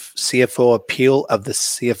CFO appeal of the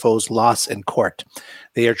CFO's loss in court.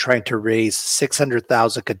 They are trying to raise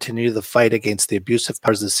 $600,000 to continue the fight against the abusive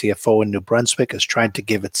powers the CFO in New Brunswick is trying to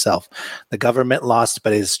give itself. The government lost,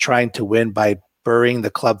 but is trying to win by burying the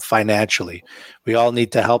club financially. We all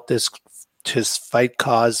need to help this fight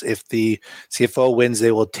cause. If the CFO wins,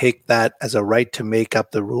 they will take that as a right to make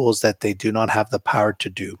up the rules that they do not have the power to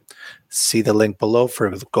do. See the link below for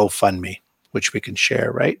the GoFundMe, which we can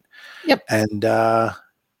share, right? Yep.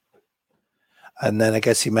 And then I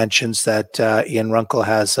guess he mentions that Ian Runkle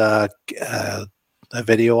has a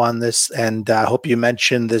video on this, and I hope you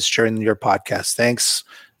mentioned this during your podcast. Thanks,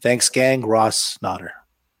 gang. Ross Nodder.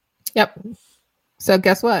 Yep. So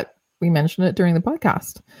guess what? We mentioned it during the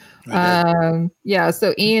podcast.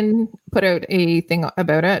 So Ian put out a thing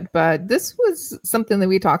about it, but this was something that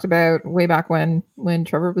we talked about way back when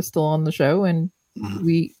Trevor was still on the show, and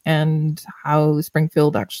and how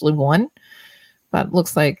Springfield actually won. But it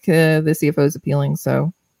looks like the CFO is appealing.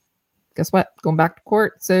 So guess what? Going back to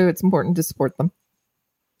court. So it's important to support them.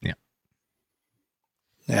 Yeah.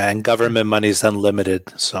 Yeah, and government money is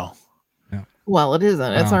unlimited. So. Yeah. Well, it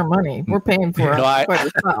isn't. It's our money. We're paying for it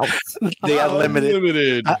ourselves.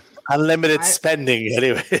 The unlimited spending,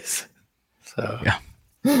 anyways. So yeah.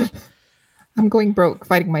 I'm going broke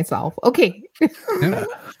fighting myself. Okay.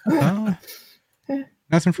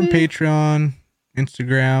 Nothing from Patreon,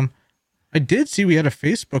 Instagram. I did see we had a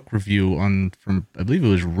Facebook review from I believe it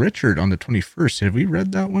was Richard on the 21st. Have we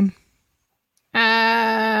read that one?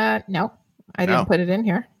 No. I didn't put it in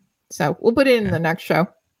here. So we'll put it in the next show.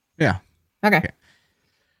 Yeah. Okay.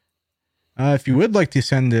 If you would like to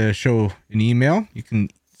send the show an email, you can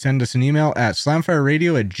send us an email at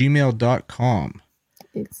slamfireradio@gmail.com.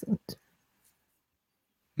 Excellent.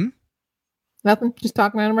 Nothing. Just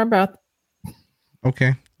talking under my breath.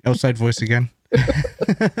 Okay. Outside voice again.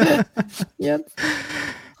 Yep.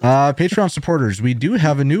 Patreon supporters, we do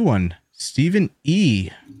have a new one. Stephen E.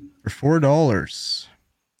 for $4.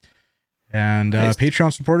 And Nice.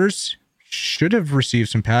 Patreon supporters should have received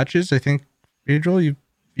some patches. I think, Pedro, you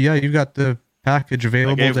got the package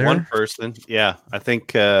available I gave there. one person. Yeah, I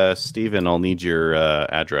think Stephen, I'll need your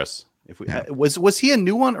address. If we was he a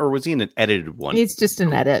new one or was he an edited one? It's just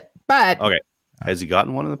an edit, but Okay. Has he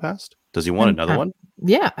gotten one in the past? Does he want another one?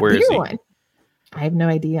 Yeah, Where a is bigger he? one. I have no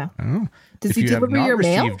idea. Oh. Does If he you have deliver not your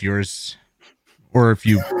mail? received yours, or if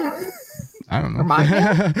you, I don't know. Or my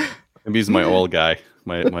mail? Maybe he's my oil guy,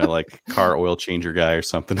 my like car oil changer guy or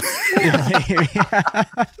something. Just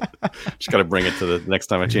got to bring it to the next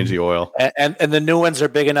time I change the oil. and the new ones are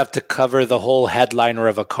big enough to cover the whole headliner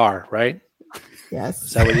of a car, right? Yes.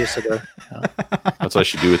 Is that what you said? That's what I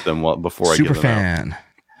should do with them before I Super give them out. fan.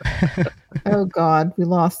 Oh God, we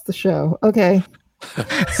lost the show. Okay.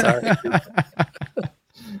 Sorry.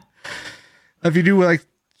 If you do like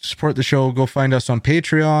to support the show, go find us on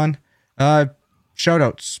Patreon. Shout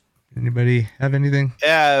outs. Anybody have anything?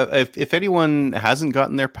 Yeah, if anyone hasn't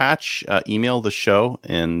gotten their patch, email the show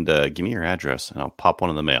and give me your address, and I'll pop one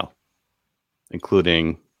in the mail,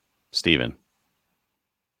 including Steven.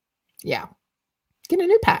 Yeah. Get a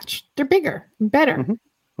new patch. They're bigger and better.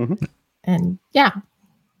 Mm-hmm. Mm-hmm. And yeah.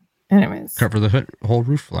 Anyways. Cover the whole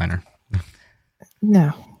roof liner.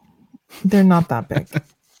 No. They're not that big.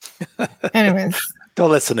 Anyways. Don't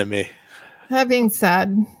listen to me. That being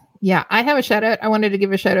said, yeah, I have a shout out. I wanted to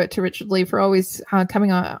give a shout out to Richard Lee for always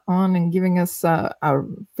coming on and giving us our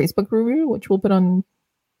Facebook review, which we'll put on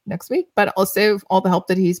next week, but also all the help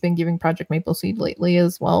that he's been giving Project Maple Seed lately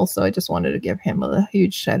as well. So I just wanted to give him a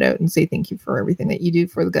huge shout out and say thank you for everything that you do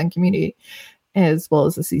for the gun community as well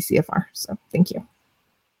as the CCFR. So thank you.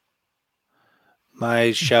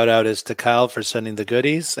 My shout out is to Kyle for sending the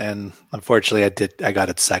goodies, and unfortunately, I got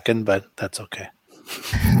it second, but that's okay.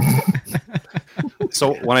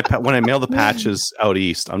 So when I mail the patches out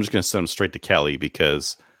east, I'm just going to send them straight to Kelly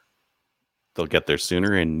because they'll get there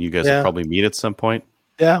sooner, and you guys will probably meet at some point.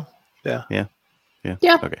 Yeah. Yeah. Yeah.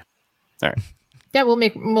 Okay. All right. Yeah,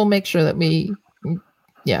 we'll make sure that we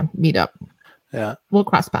meet up. Yeah. We'll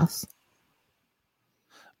cross paths.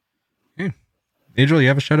 Hey, Adriel, you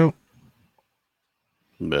have a shout out?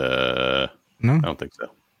 No, No. I don't think so.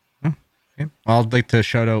 Okay. I'd like to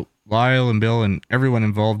shout out Lyle and Bill and everyone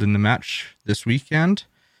involved in the match this weekend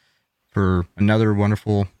for another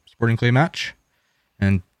wonderful sporting clay match.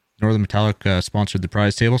 And Northern Metallic sponsored the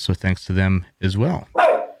prize table, so thanks to them as well.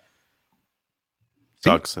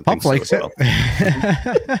 Dogs and Pup things likes so as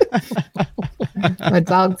well. My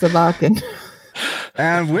dogs are barking.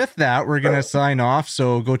 And with that, we're going to sign off.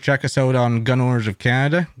 So go check us out on Gun Owners of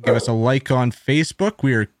Canada. Give us a like on Facebook.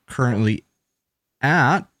 We are currently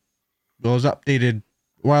at, well, it was updated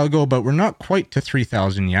a while ago, but we're not quite to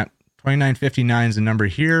 3,000 yet. 2959 is the number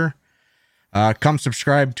here. Come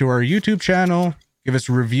subscribe to our YouTube channel. Give us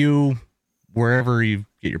a review wherever you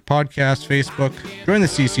get your podcast, Facebook. Join the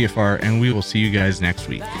CCFR, and we will see you guys next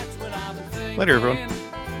week. Later, everyone.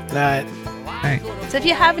 Night. Thanks. So if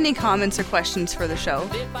you have any comments or questions for the show,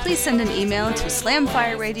 please send an email to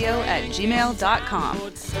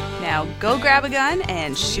slamfireradio@gmail.com. Now go grab a gun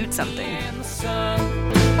and shoot something.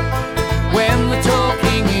 When the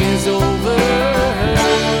talking is over,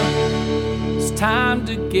 it's time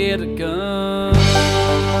to get a gun.